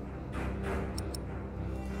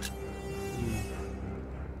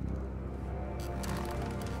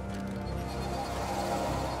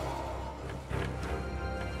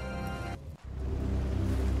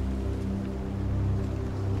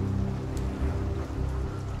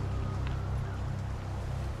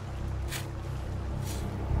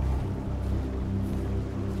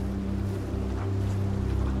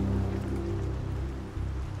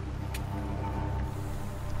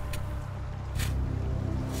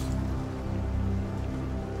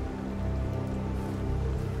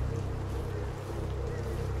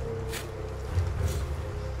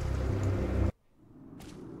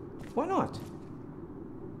 Why not?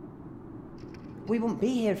 We wouldn't be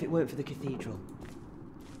here if it weren't for the cathedral.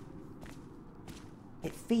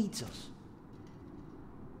 It feeds us.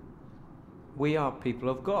 We are people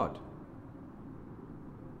of God.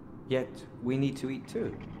 Yet we need to eat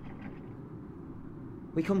too.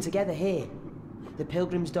 We come together here. The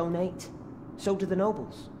pilgrims donate. So do the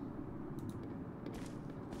nobles.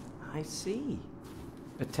 I see.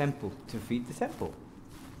 A temple to feed the temple.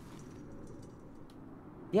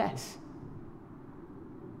 Yes.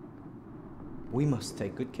 We must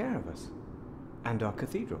take good care of us. And our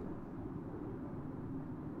cathedral.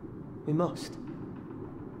 We must.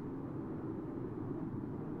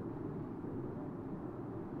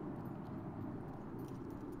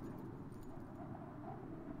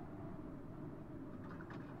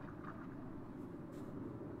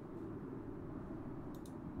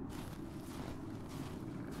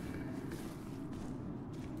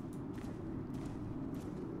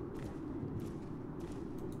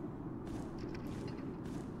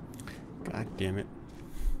 damn it.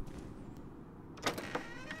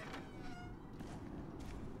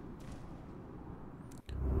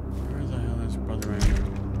 Where the hell is Brother Andrew?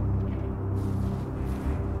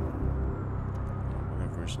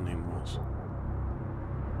 Whatever his name was.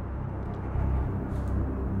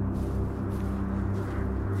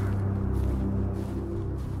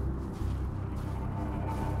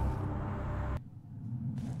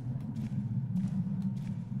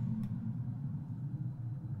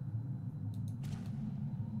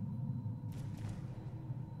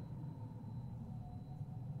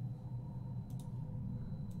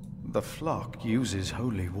 The flock uses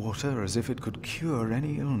holy water as if it could cure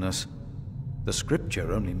any illness. The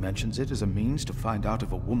scripture only mentions it as a means to find out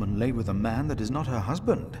if a woman lay with a man that is not her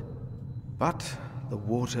husband. But the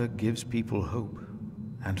water gives people hope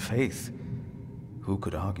and faith. Who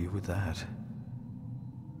could argue with that?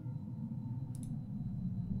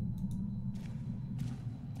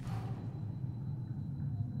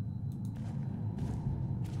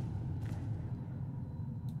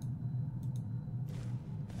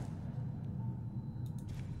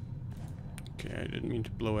 Okay, I didn't mean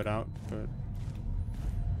to blow it out, but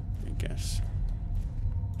I guess.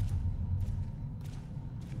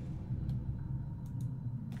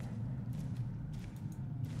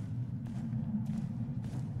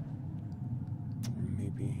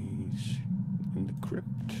 Maybe he's in the crypt.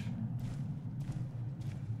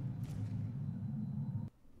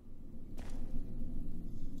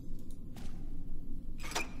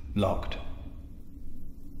 Locked.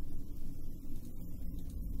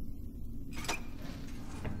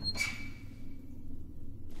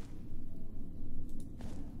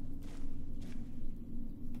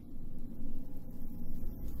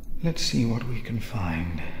 Let's see what we can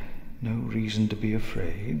find. No reason to be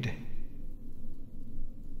afraid.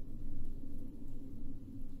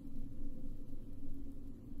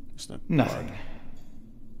 It's not Nothing. hard.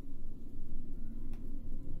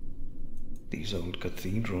 These old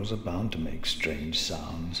cathedrals are bound to make strange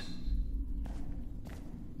sounds.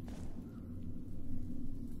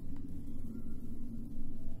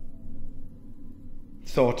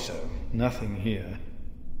 Thought so. Nothing here.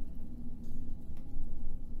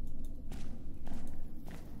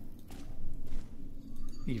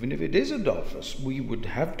 Even if it is Adolphus, we would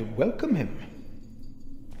have to welcome him.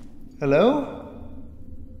 Hello?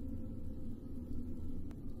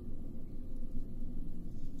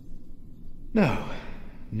 No.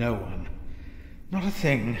 No one. Not a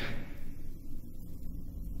thing.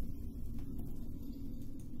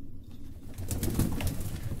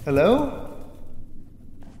 Hello?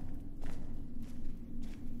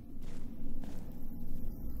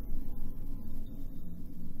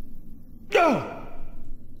 Oh!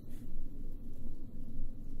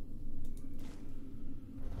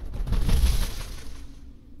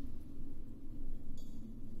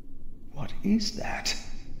 What is that?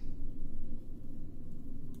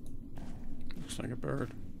 Looks like a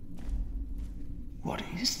bird. What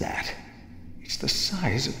is that? It's the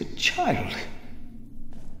size of a child.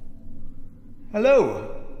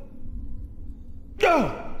 Hello?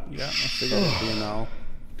 Oh! Yeah, I figured it'd be an owl.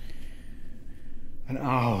 An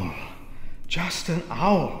owl. Just an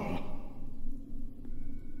owl.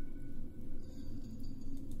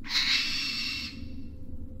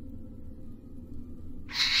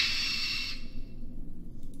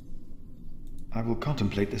 I will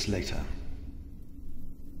contemplate this later.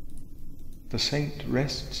 The saint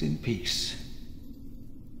rests in peace.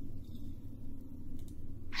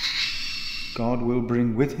 God will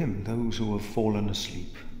bring with him those who have fallen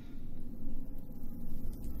asleep.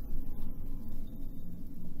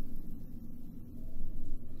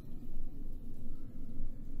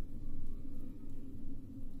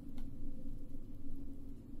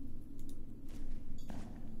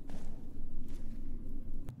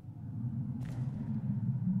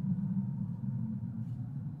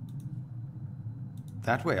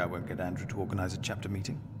 That way I won't get Andrew to organize a chapter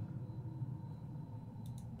meeting.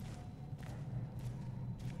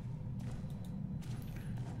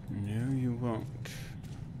 No, you won't.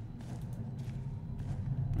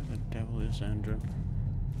 Where the devil is Andrew?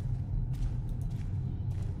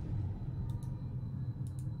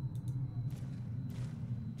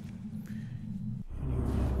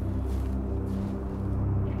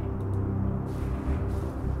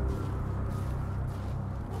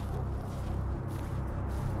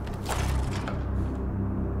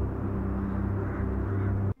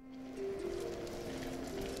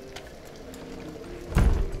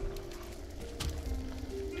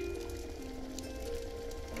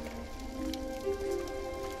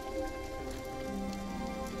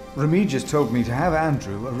 Remigius told me to have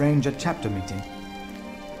Andrew arrange a chapter meeting.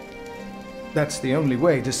 That's the only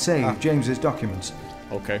way to save James's documents.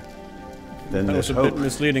 Okay. Then That there's was a hope. bit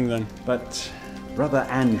misleading then. But Brother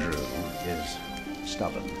Andrew is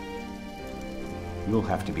stubborn. You'll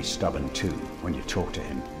have to be stubborn too when you talk to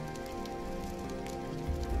him.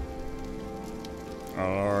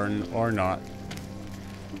 Or not.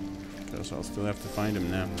 Because I'll still have to find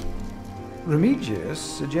him now. Remigius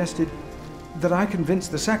suggested that I convince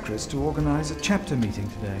the sacrist to organize a chapter meeting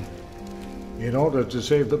today. In order to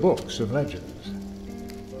save the books and legends.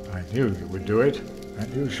 I knew you would do it,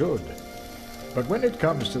 and you should. But when it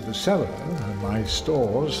comes to the cellar and my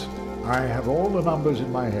stores, I have all the numbers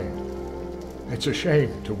in my head. It's a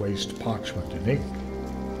shame to waste parchment and ink.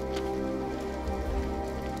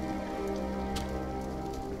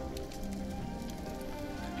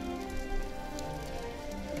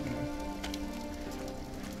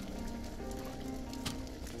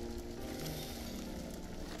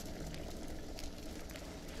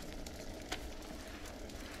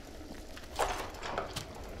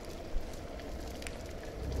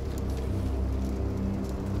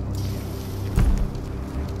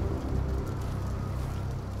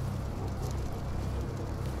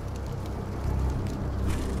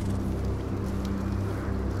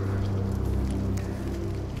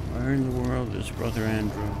 Where in the world is Brother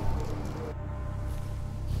Andrew?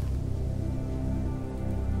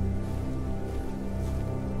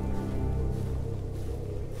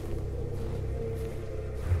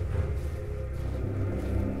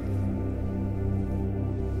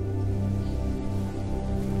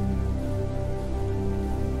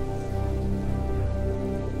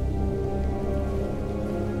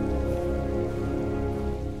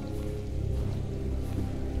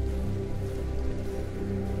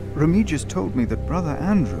 Remigius told me that Brother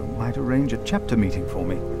Andrew might arrange a chapter meeting for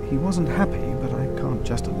me. He wasn't happy, but I can't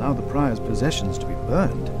just allow the prior's possessions to be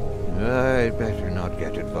burned. I'd better not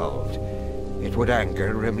get involved. It would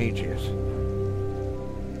anger Remigius.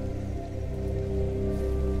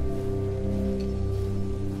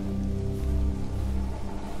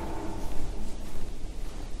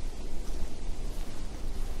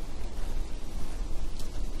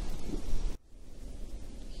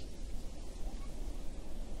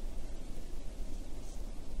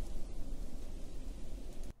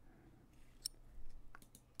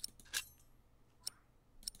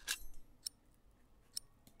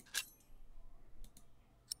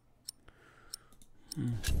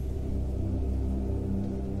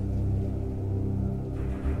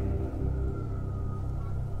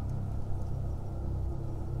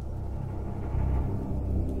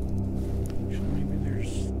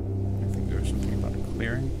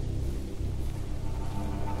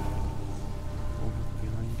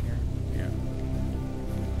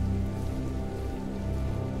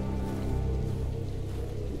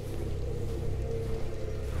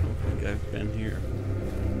 I've been here.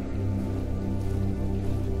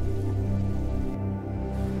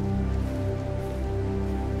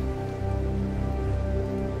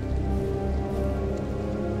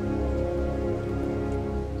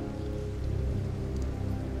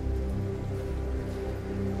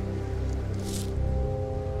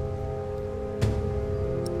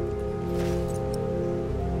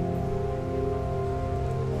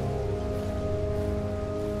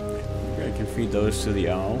 Maybe I can feed those to the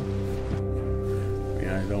owl.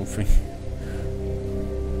 I don't think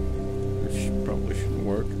this probably shouldn't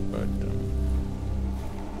work, but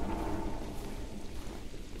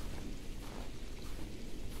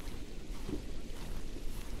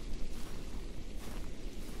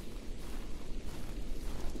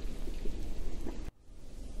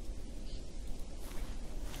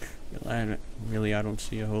I don't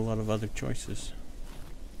see a whole lot of other choices.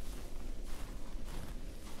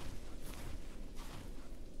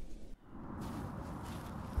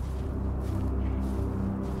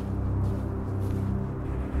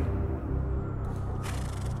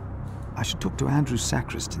 I should talk to Andrew's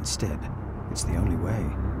sacrist instead. It's the only way.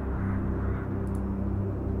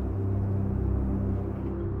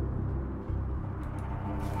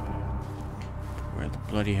 Where the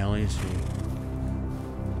bloody hell is he?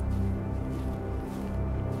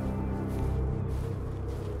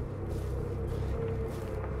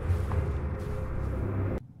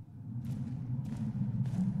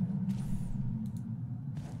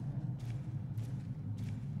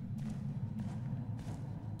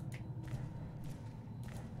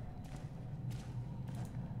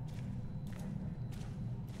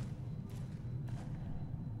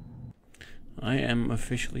 I am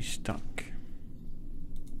officially stuck.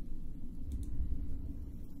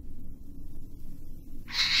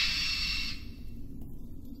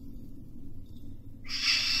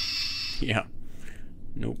 Yeah.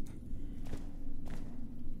 Nope.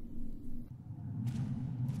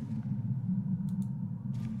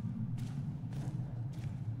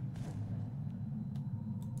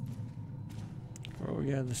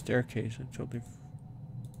 yeah, the staircase. I totally...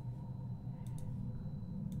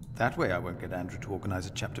 That way I won't get Andrew to organize a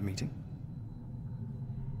chapter meeting.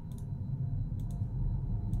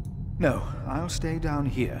 No, I'll stay down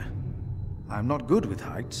here. I'm not good with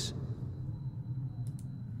heights.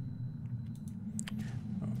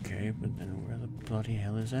 Okay, but then where the bloody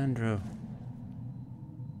hell is Andrew?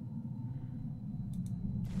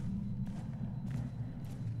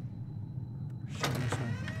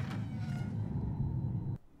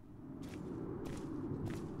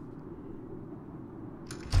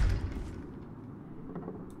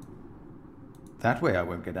 That way I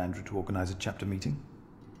won't get Andrew to organize a chapter meeting.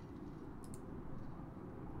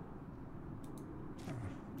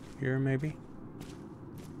 Here, maybe?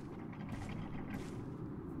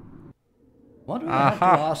 What we have to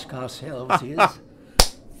ask ourselves is,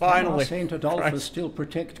 finally, can St. Adolphus still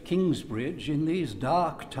protect Kingsbridge in these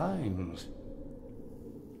dark times?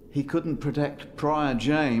 He couldn't protect Prior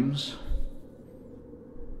James.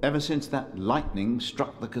 Ever since that lightning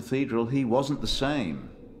struck the cathedral, he wasn't the same.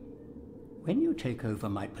 When you take over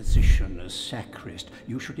my position as sacrist,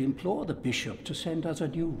 you should implore the bishop to send us a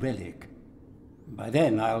new relic. By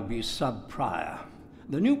then I'll be sub-prior.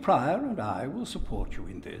 The new prior and I will support you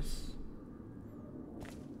in this.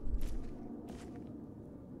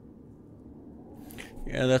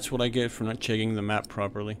 Yeah, that's what I get for not checking the map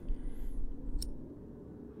properly.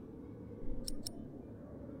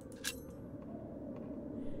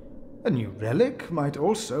 A new relic might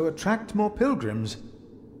also attract more pilgrims.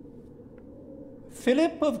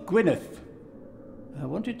 Philip of Gwynedd, I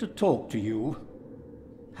wanted to talk to you.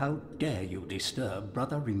 How dare you disturb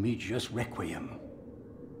Brother Remigius' requiem?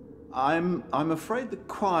 I'm afraid the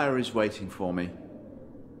choir is waiting for me.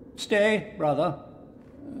 Stay, brother.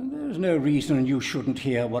 There's no reason you shouldn't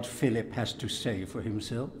hear what Philip has to say for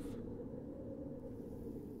himself.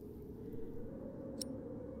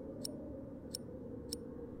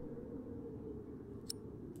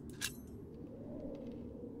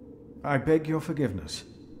 I beg your forgiveness.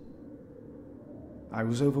 I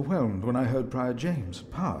was overwhelmed when I heard Prior James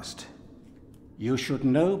passed. You should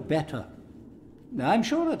know better. I'm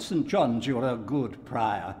sure at St. John's you're a good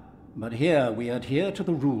prior, but here we adhere to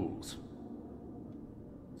the rules.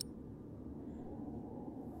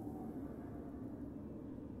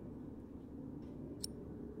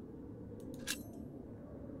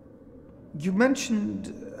 You mentioned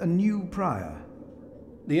a new prior.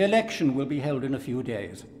 The election will be held in a few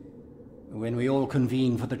days, when we all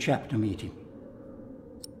convene for the chapter meeting.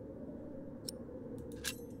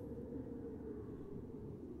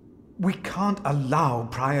 We can't allow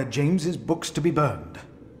Prior James's books to be burned.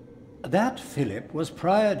 That, Philip, was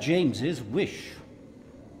Prior James's wish.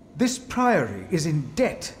 This priory is in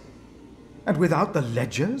debt, and without the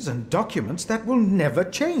ledgers and documents, that will never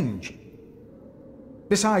change.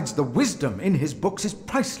 Besides, the wisdom in his books is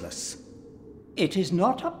priceless. It is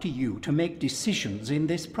not up to you to make decisions in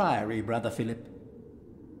this priory, Brother Philip.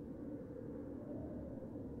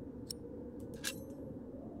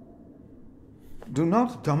 Do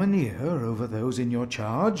not domineer over those in your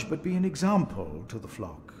charge, but be an example to the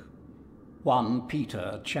flock. 1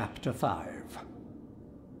 Peter chapter 5.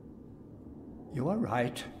 You are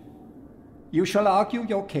right. You shall argue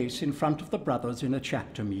your case in front of the brothers in a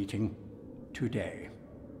chapter meeting today.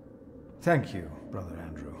 Thank you, Brother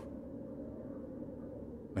Andrew.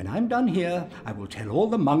 When I'm done here, I will tell all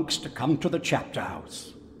the monks to come to the chapter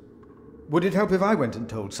house. Would it help if I went and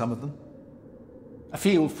told some of them?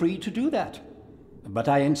 Feel free to do that. But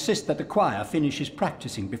I insist that the choir finishes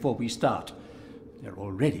practicing before we start. They're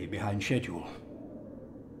already behind schedule.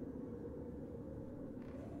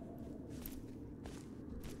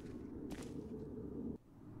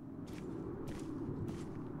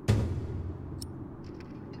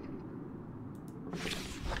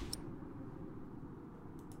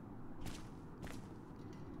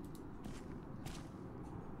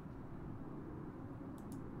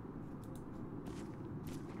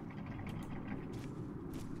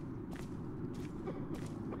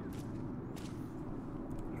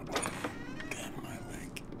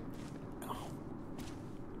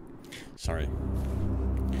 Sorry.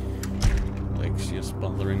 Leg's just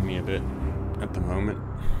bothering me a bit at the moment.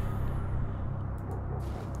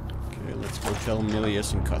 Okay, let's go tell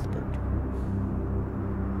Milius and Cuthbert.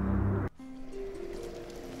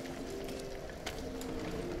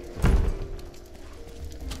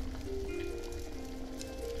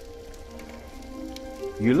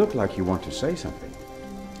 You look like you want to say something.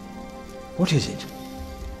 What is it?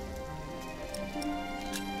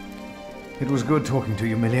 It was good talking to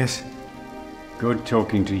you, Milius. Good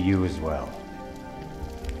talking to you as well.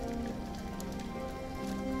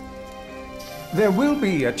 There will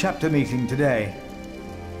be a chapter meeting today.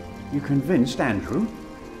 You convinced Andrew?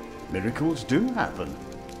 Miracles do happen.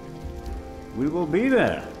 We will be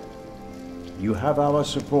there. You have our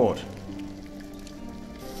support.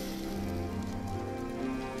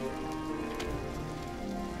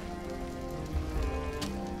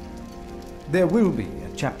 There will be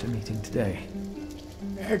a chapter meeting today.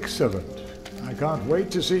 Excellent. I can't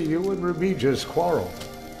wait to see you and Remigius quarrel.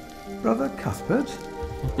 Brother Cuthbert?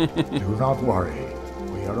 Do not worry.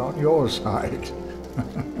 We are on your side.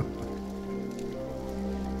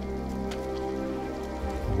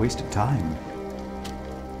 A waste of time.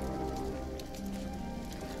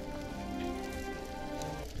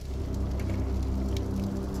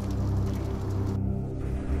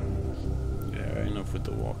 Yeah, enough with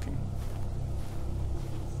the walking.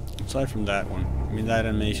 Aside from that one, I mean that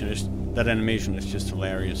animation is just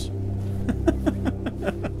hilarious.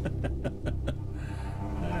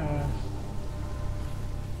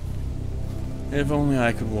 If only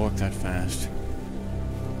I could walk that fast.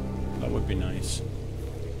 That would be nice.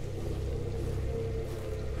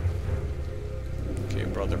 Okay,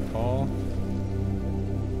 Brother Paul.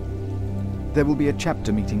 There will be a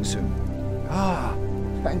chapter meeting soon. Ah,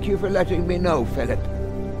 thank you for letting me know, Philip.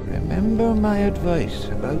 Remember my advice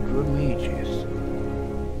about Remigius.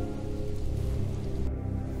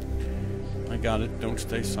 I got it. Don't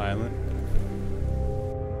stay silent.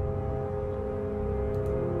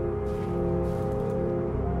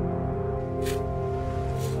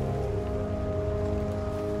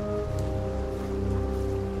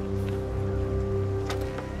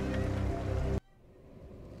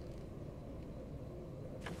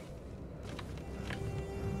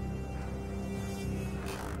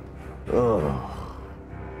 Oh.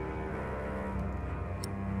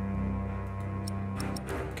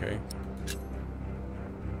 Okay.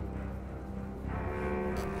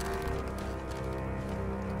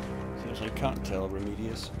 Seems I can't tell,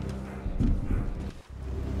 Remigius.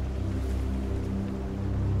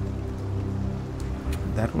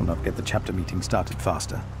 That will not get the chapter meeting started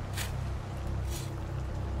faster.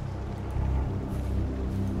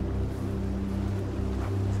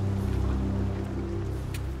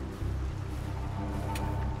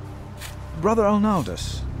 Brother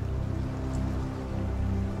Arnaldus.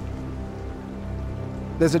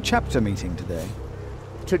 There's a chapter meeting today.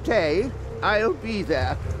 Today, I'll be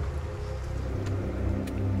there.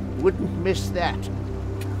 Wouldn't miss that.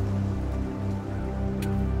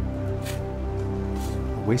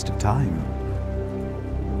 A waste of time.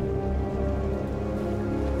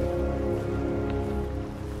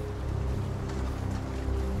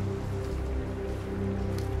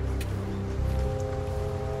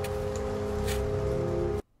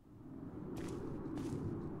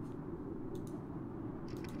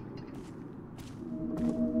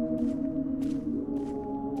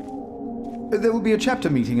 There will be a chapter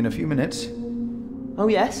meeting in a few minutes. Oh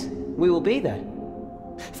yes, we will be there.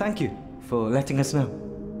 Thank you for letting us know.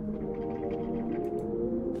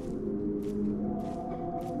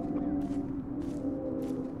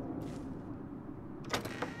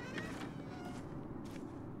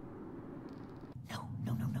 No.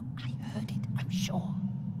 I heard it, I'm sure.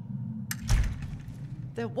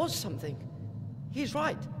 There was something. He's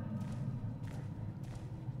right.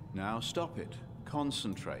 Now stop it.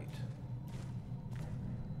 Concentrate.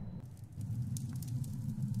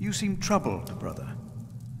 You seem troubled, brother.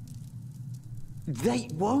 They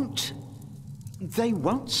won't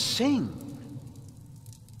sing.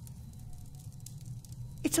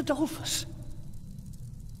 It's Adolphus.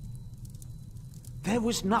 There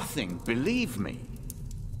was nothing, believe me.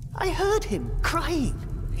 I heard him crying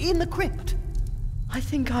in the crypt. I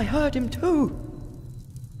think I heard him too.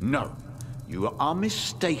 No, you are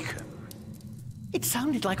mistaken. It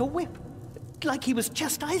sounded like a whip, like he was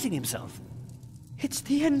chastising himself. It's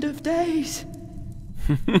the end of days.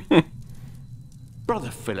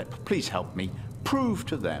 Brother Philip, please help me. Prove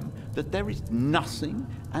to them that there is nothing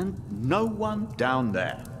and no one down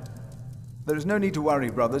there. There is no need to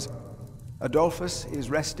worry, brothers. Adolphus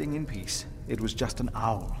is resting in peace. It was just an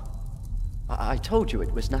owl. I told you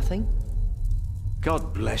it was nothing.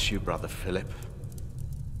 God bless you, Brother Philip.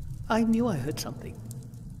 I knew I heard something.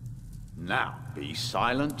 Now, be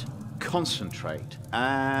silent, concentrate,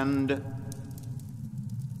 and...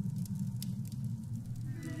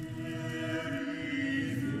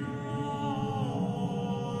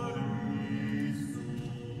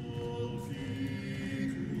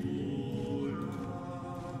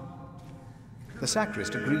 The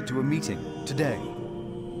sacrist agreed to a meeting today.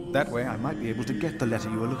 That way I might be able to get the letter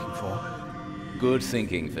you are looking for. Good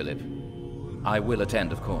thinking, Philip. I will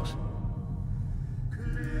attend, of course.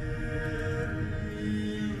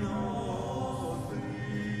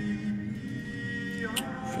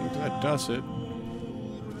 does it.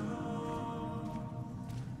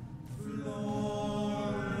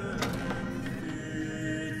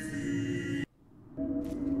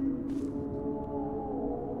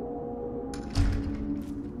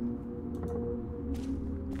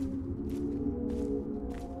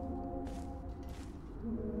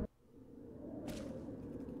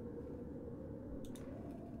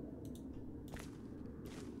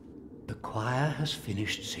 The choir has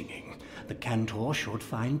finished singing. The cantor should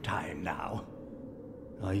find time now.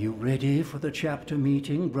 Are you ready for the chapter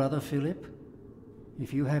meeting, Brother Philip?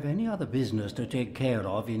 If you have any other business to take care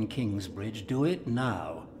of in Kingsbridge, do it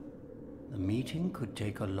now. The meeting could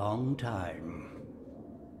take a long time.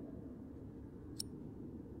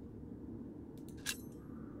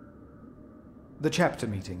 The chapter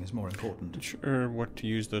meeting is more important. Not sure what to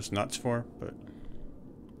use those nuts for, but...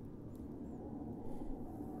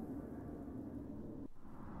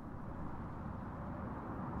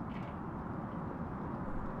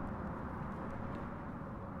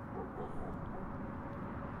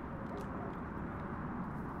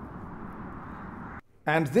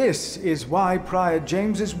 And this is why Prior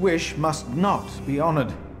James's wish must not be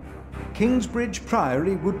honoured. Kingsbridge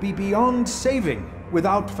Priory would be beyond saving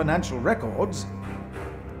without financial records.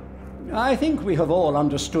 I think we have all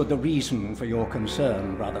understood the reason for your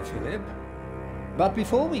concern, Brother Philip. But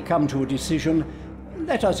before we come to a decision,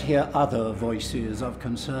 let us hear other voices of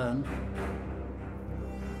concern.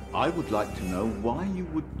 I would like to know why you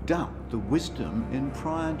would doubt the wisdom in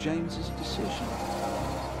Prior James's decision.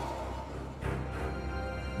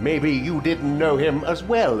 Maybe you didn't know him as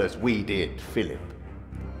well as we did, Philip.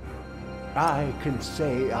 I can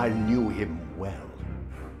say I knew him well.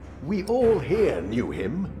 We all here knew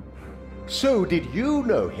him. So did you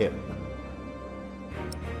know him.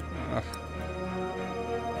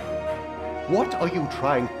 What are you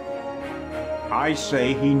trying? I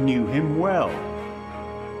say he knew him well.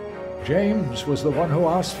 James was the one who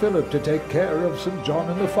asked Philip to take care of St. John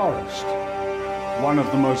in the Forest. One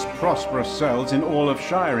of the most prosperous cells in all of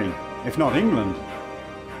Shiring, if not England.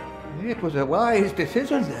 It was a wise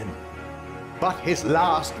decision then. But his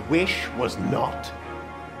last wish was not.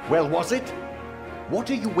 Well, was it?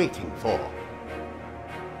 What are you waiting for?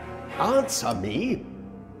 Answer me.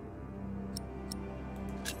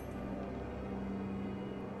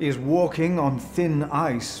 Is walking on thin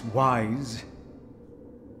ice wise?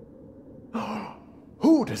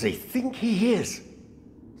 Who does he think he is?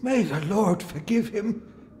 May the Lord forgive him.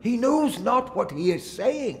 He knows not what he is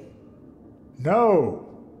saying.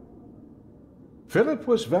 No. Philip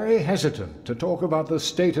was very hesitant to talk about the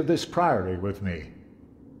state of this priory with me.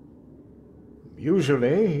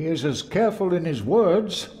 Usually, he is as careful in his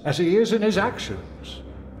words as he is in his actions.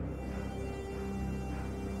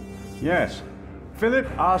 Yes. Philip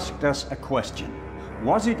asked us a question.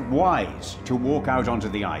 Was it wise to walk out onto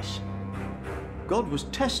the ice? God was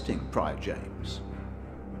testing Prior James.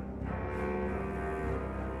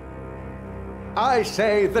 I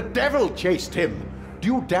say the devil chased him. Do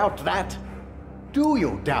you doubt that? Do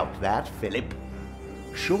you doubt that, Philip?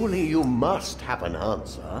 Surely you must have an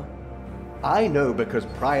answer. I know because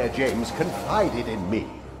Prior James confided in me.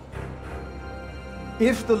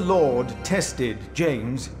 If the Lord tested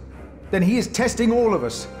James, then he is testing all of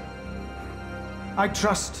us. I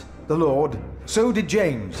trust the Lord, so did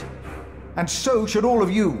James, and so should all of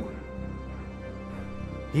you.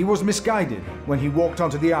 He was misguided when he walked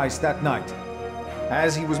onto the ice that night,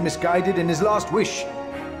 as he was misguided in his last wish,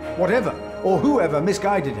 whatever or whoever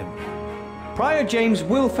misguided him. Prior James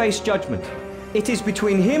will face judgment. It is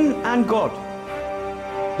between him and God.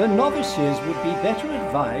 The novices would be better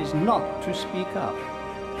advised not to speak up.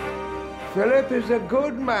 Philip is a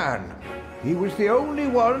good man. He was the only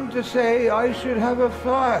one to say I should have a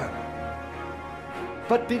fire.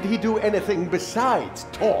 But did he do anything besides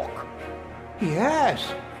talk?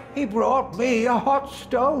 Yes, he brought me a hot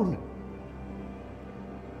stone.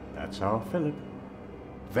 That's our Philip.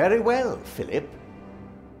 Very well, Philip.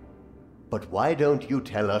 But why don't you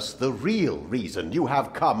tell us the real reason you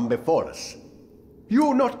have come before us?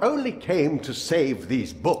 You not only came to save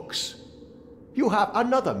these books, you have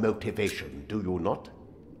another motivation, do you not?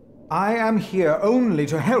 I am here only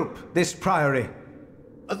to help this priory.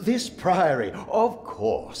 This priory, of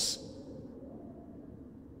course.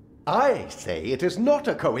 I say it is not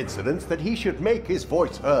a coincidence that he should make his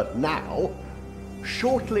voice heard now,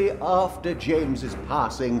 shortly after James's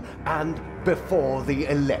passing and before the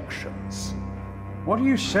elections. What are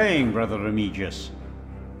you saying, Brother Remigius?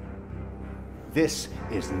 This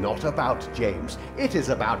is not about James. It is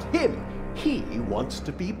about him. He wants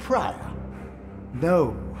to be prior.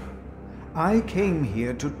 No. I came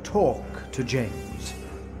here to talk to James.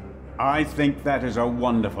 I think that is a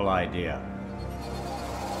wonderful idea.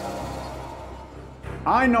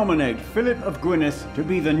 I nominate Philip of Gwynedd to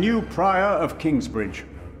be the new Prior of Kingsbridge.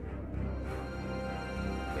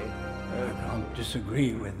 I can't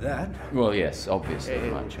disagree with that. Well, yes, obviously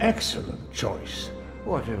much. Excellent choice.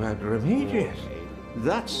 What about Remigius?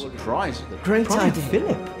 That's prize. Great Prior idea.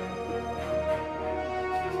 Philip.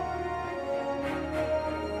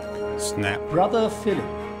 Snap. Brother Philip,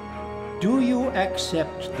 do you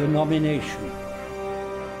accept the nomination?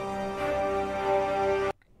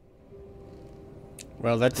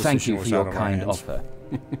 Well, that decision Thank you for was your out of our kind hands. offer.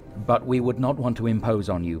 But we would not want to impose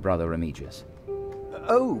on you, Brother Remigius.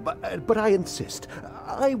 Oh, but I insist.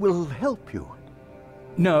 I will help you.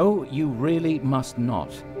 No, you really must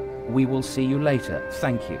not. We will see you later.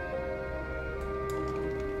 Thank you.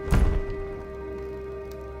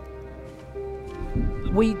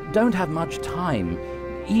 We don't have much time.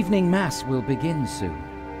 Evening Mass will begin soon.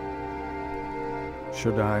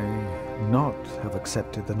 Should I not have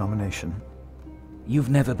accepted the nomination? You've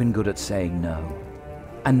never been good at saying no.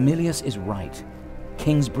 And Milius is right.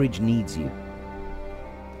 Kingsbridge needs you.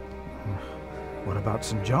 What about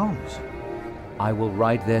St. John's? I will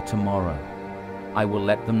ride there tomorrow. I will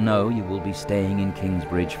let them know you will be staying in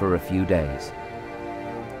Kingsbridge for a few days.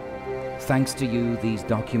 Thanks to you, these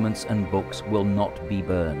documents and books will not be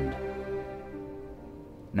burned.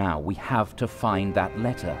 Now, we have to find that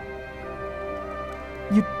letter.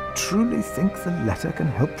 You truly think the letter can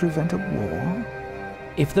help prevent a war?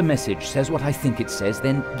 If the message says what I think it says,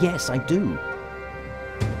 then yes, I do.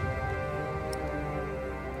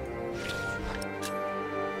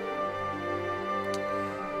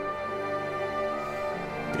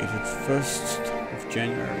 Dated 1st of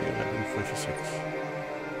January 1146.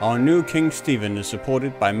 Our new King Stephen is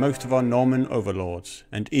supported by most of our Norman overlords,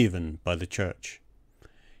 and even by the Church.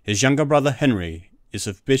 His younger brother Henry is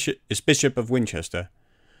Bishop of Winchester,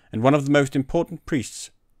 and one of the most important priests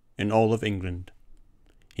in all of England.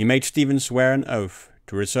 He made Stephen swear an oath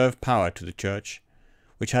to reserve power to the Church,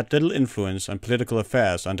 which had little influence on political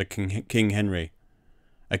affairs under King Henry.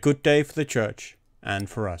 A good day for the Church and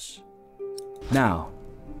for us. Now,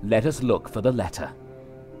 let us look for the letter.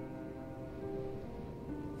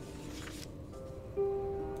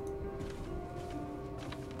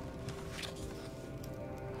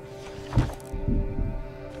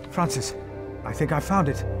 Francis, I think I found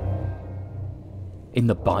it. In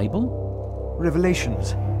the Bible?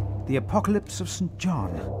 Revelations, the Apocalypse of St.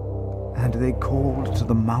 John. And they called to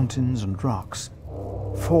the mountains and rocks,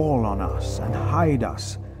 "Fall on us and hide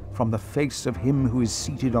us from the face of him who is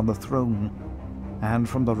seated on the throne, and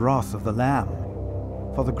from the wrath of the Lamb.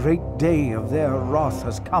 For the great day of their wrath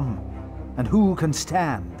has come, and who can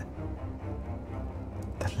stand?"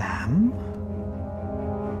 The Lamb?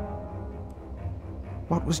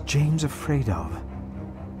 What was James afraid of?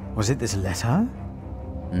 Was it this letter?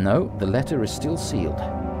 No, the letter is still sealed.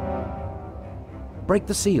 Break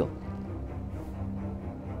the seal.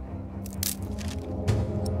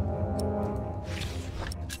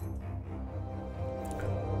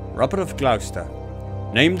 Robert of Gloucester,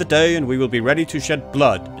 name the day and we will be ready to shed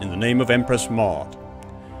blood in the name of Empress Maud.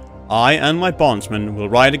 I and my bondsmen will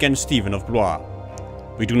ride against Stephen of Blois.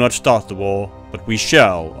 We do not start the war, but we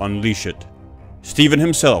shall unleash it. Stephen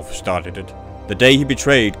himself started it, the day he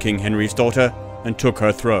betrayed King Henry's daughter and took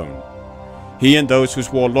her throne. He and those who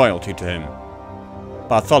swore loyalty to him.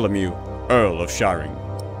 Bartholomew, Earl of Shiring.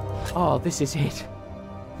 Oh, this is it.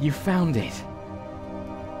 You found it.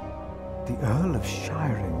 The Earl of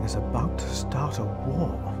Shiring is about to start a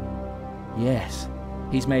war. Yes.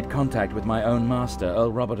 He's made contact with my own master,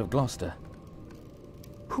 Earl Robert of Gloucester.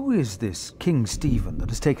 Who is this King Stephen that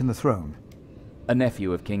has taken the throne? A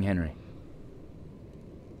nephew of King Henry.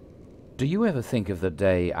 Do you ever think of the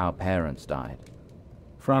day our parents died?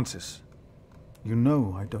 Francis, you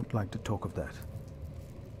know I don't like to talk of that.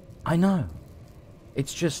 I know.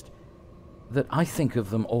 It's just that I think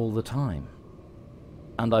of them all the time.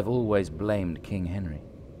 And I've always blamed King Henry.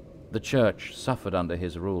 The Church suffered under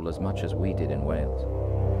his rule as much as we did in Wales.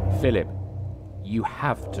 Philip, you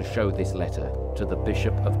have to show this letter to the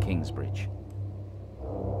Bishop of Kingsbridge.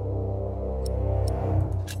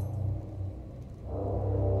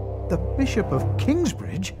 The Bishop of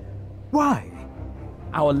Kingsbridge? Why?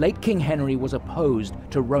 Our late King Henry was opposed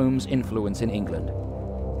to Rome's influence in England.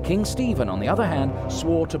 King Stephen, on the other hand,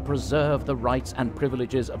 swore to preserve the rights and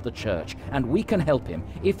privileges of the Church, and we can help him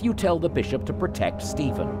if you tell the bishop to protect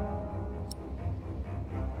Stephen.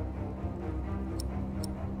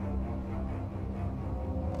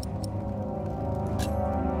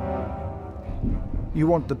 You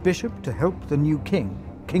want the bishop to help the new king,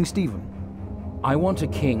 King Stephen? I want a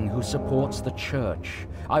king who supports the church.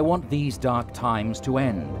 I want these dark times to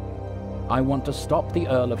end. I want to stop the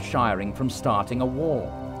Earl of Shiring from starting a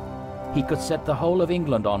war. He could set the whole of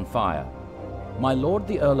England on fire. My lord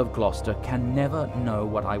the Earl of Gloucester can never know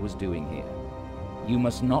what I was doing here. You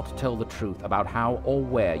must not tell the truth about how or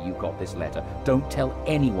where you got this letter. Don't tell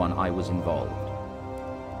anyone I was involved.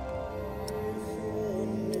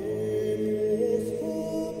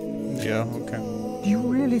 Yeah, okay. Do you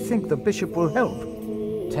really think the bishop will help?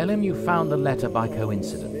 Tell him you found the letter by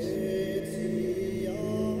coincidence.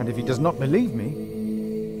 And if he does not believe me,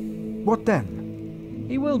 what then?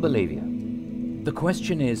 He will believe you. The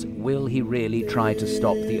question is, will he really try to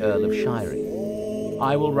stop the Earl of Shiring?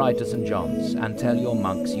 I will ride to St. John's and tell your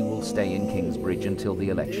monks you will stay in Kingsbridge until the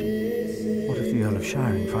election. What if the Earl of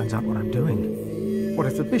Shiring finds out what I'm doing? What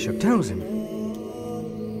if the bishop tells him?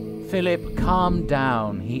 Philip, calm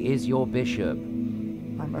down. He is your bishop.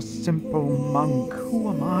 I'm a simple monk. Who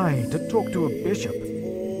am I to talk to a bishop?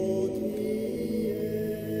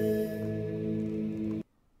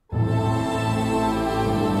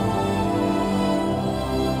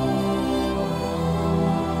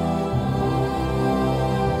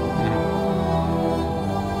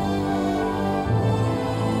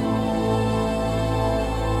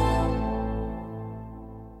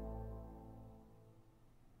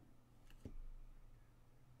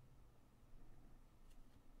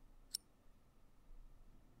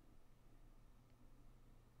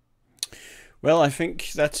 Well, I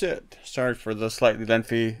think that's it. Sorry for the slightly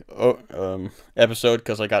lengthy episode,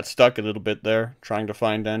 because I got stuck a little bit there trying to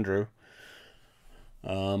find Andrew.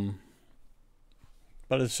 But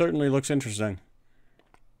it certainly looks interesting.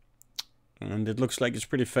 And it looks like it's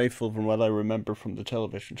pretty faithful from what I remember from the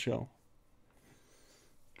television show.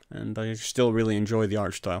 And I still really enjoy the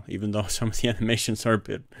art style, even though some of the animations are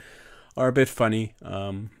a bit funny.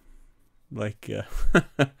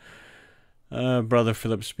 Brother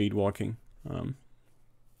Philip speed walking.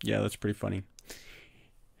 Yeah, that's pretty funny.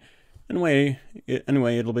 Anyway,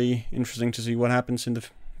 it'll be interesting to see what happens in the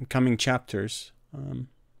coming chapters.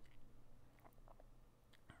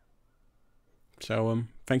 So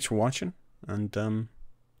thanks for watching, and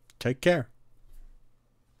take care.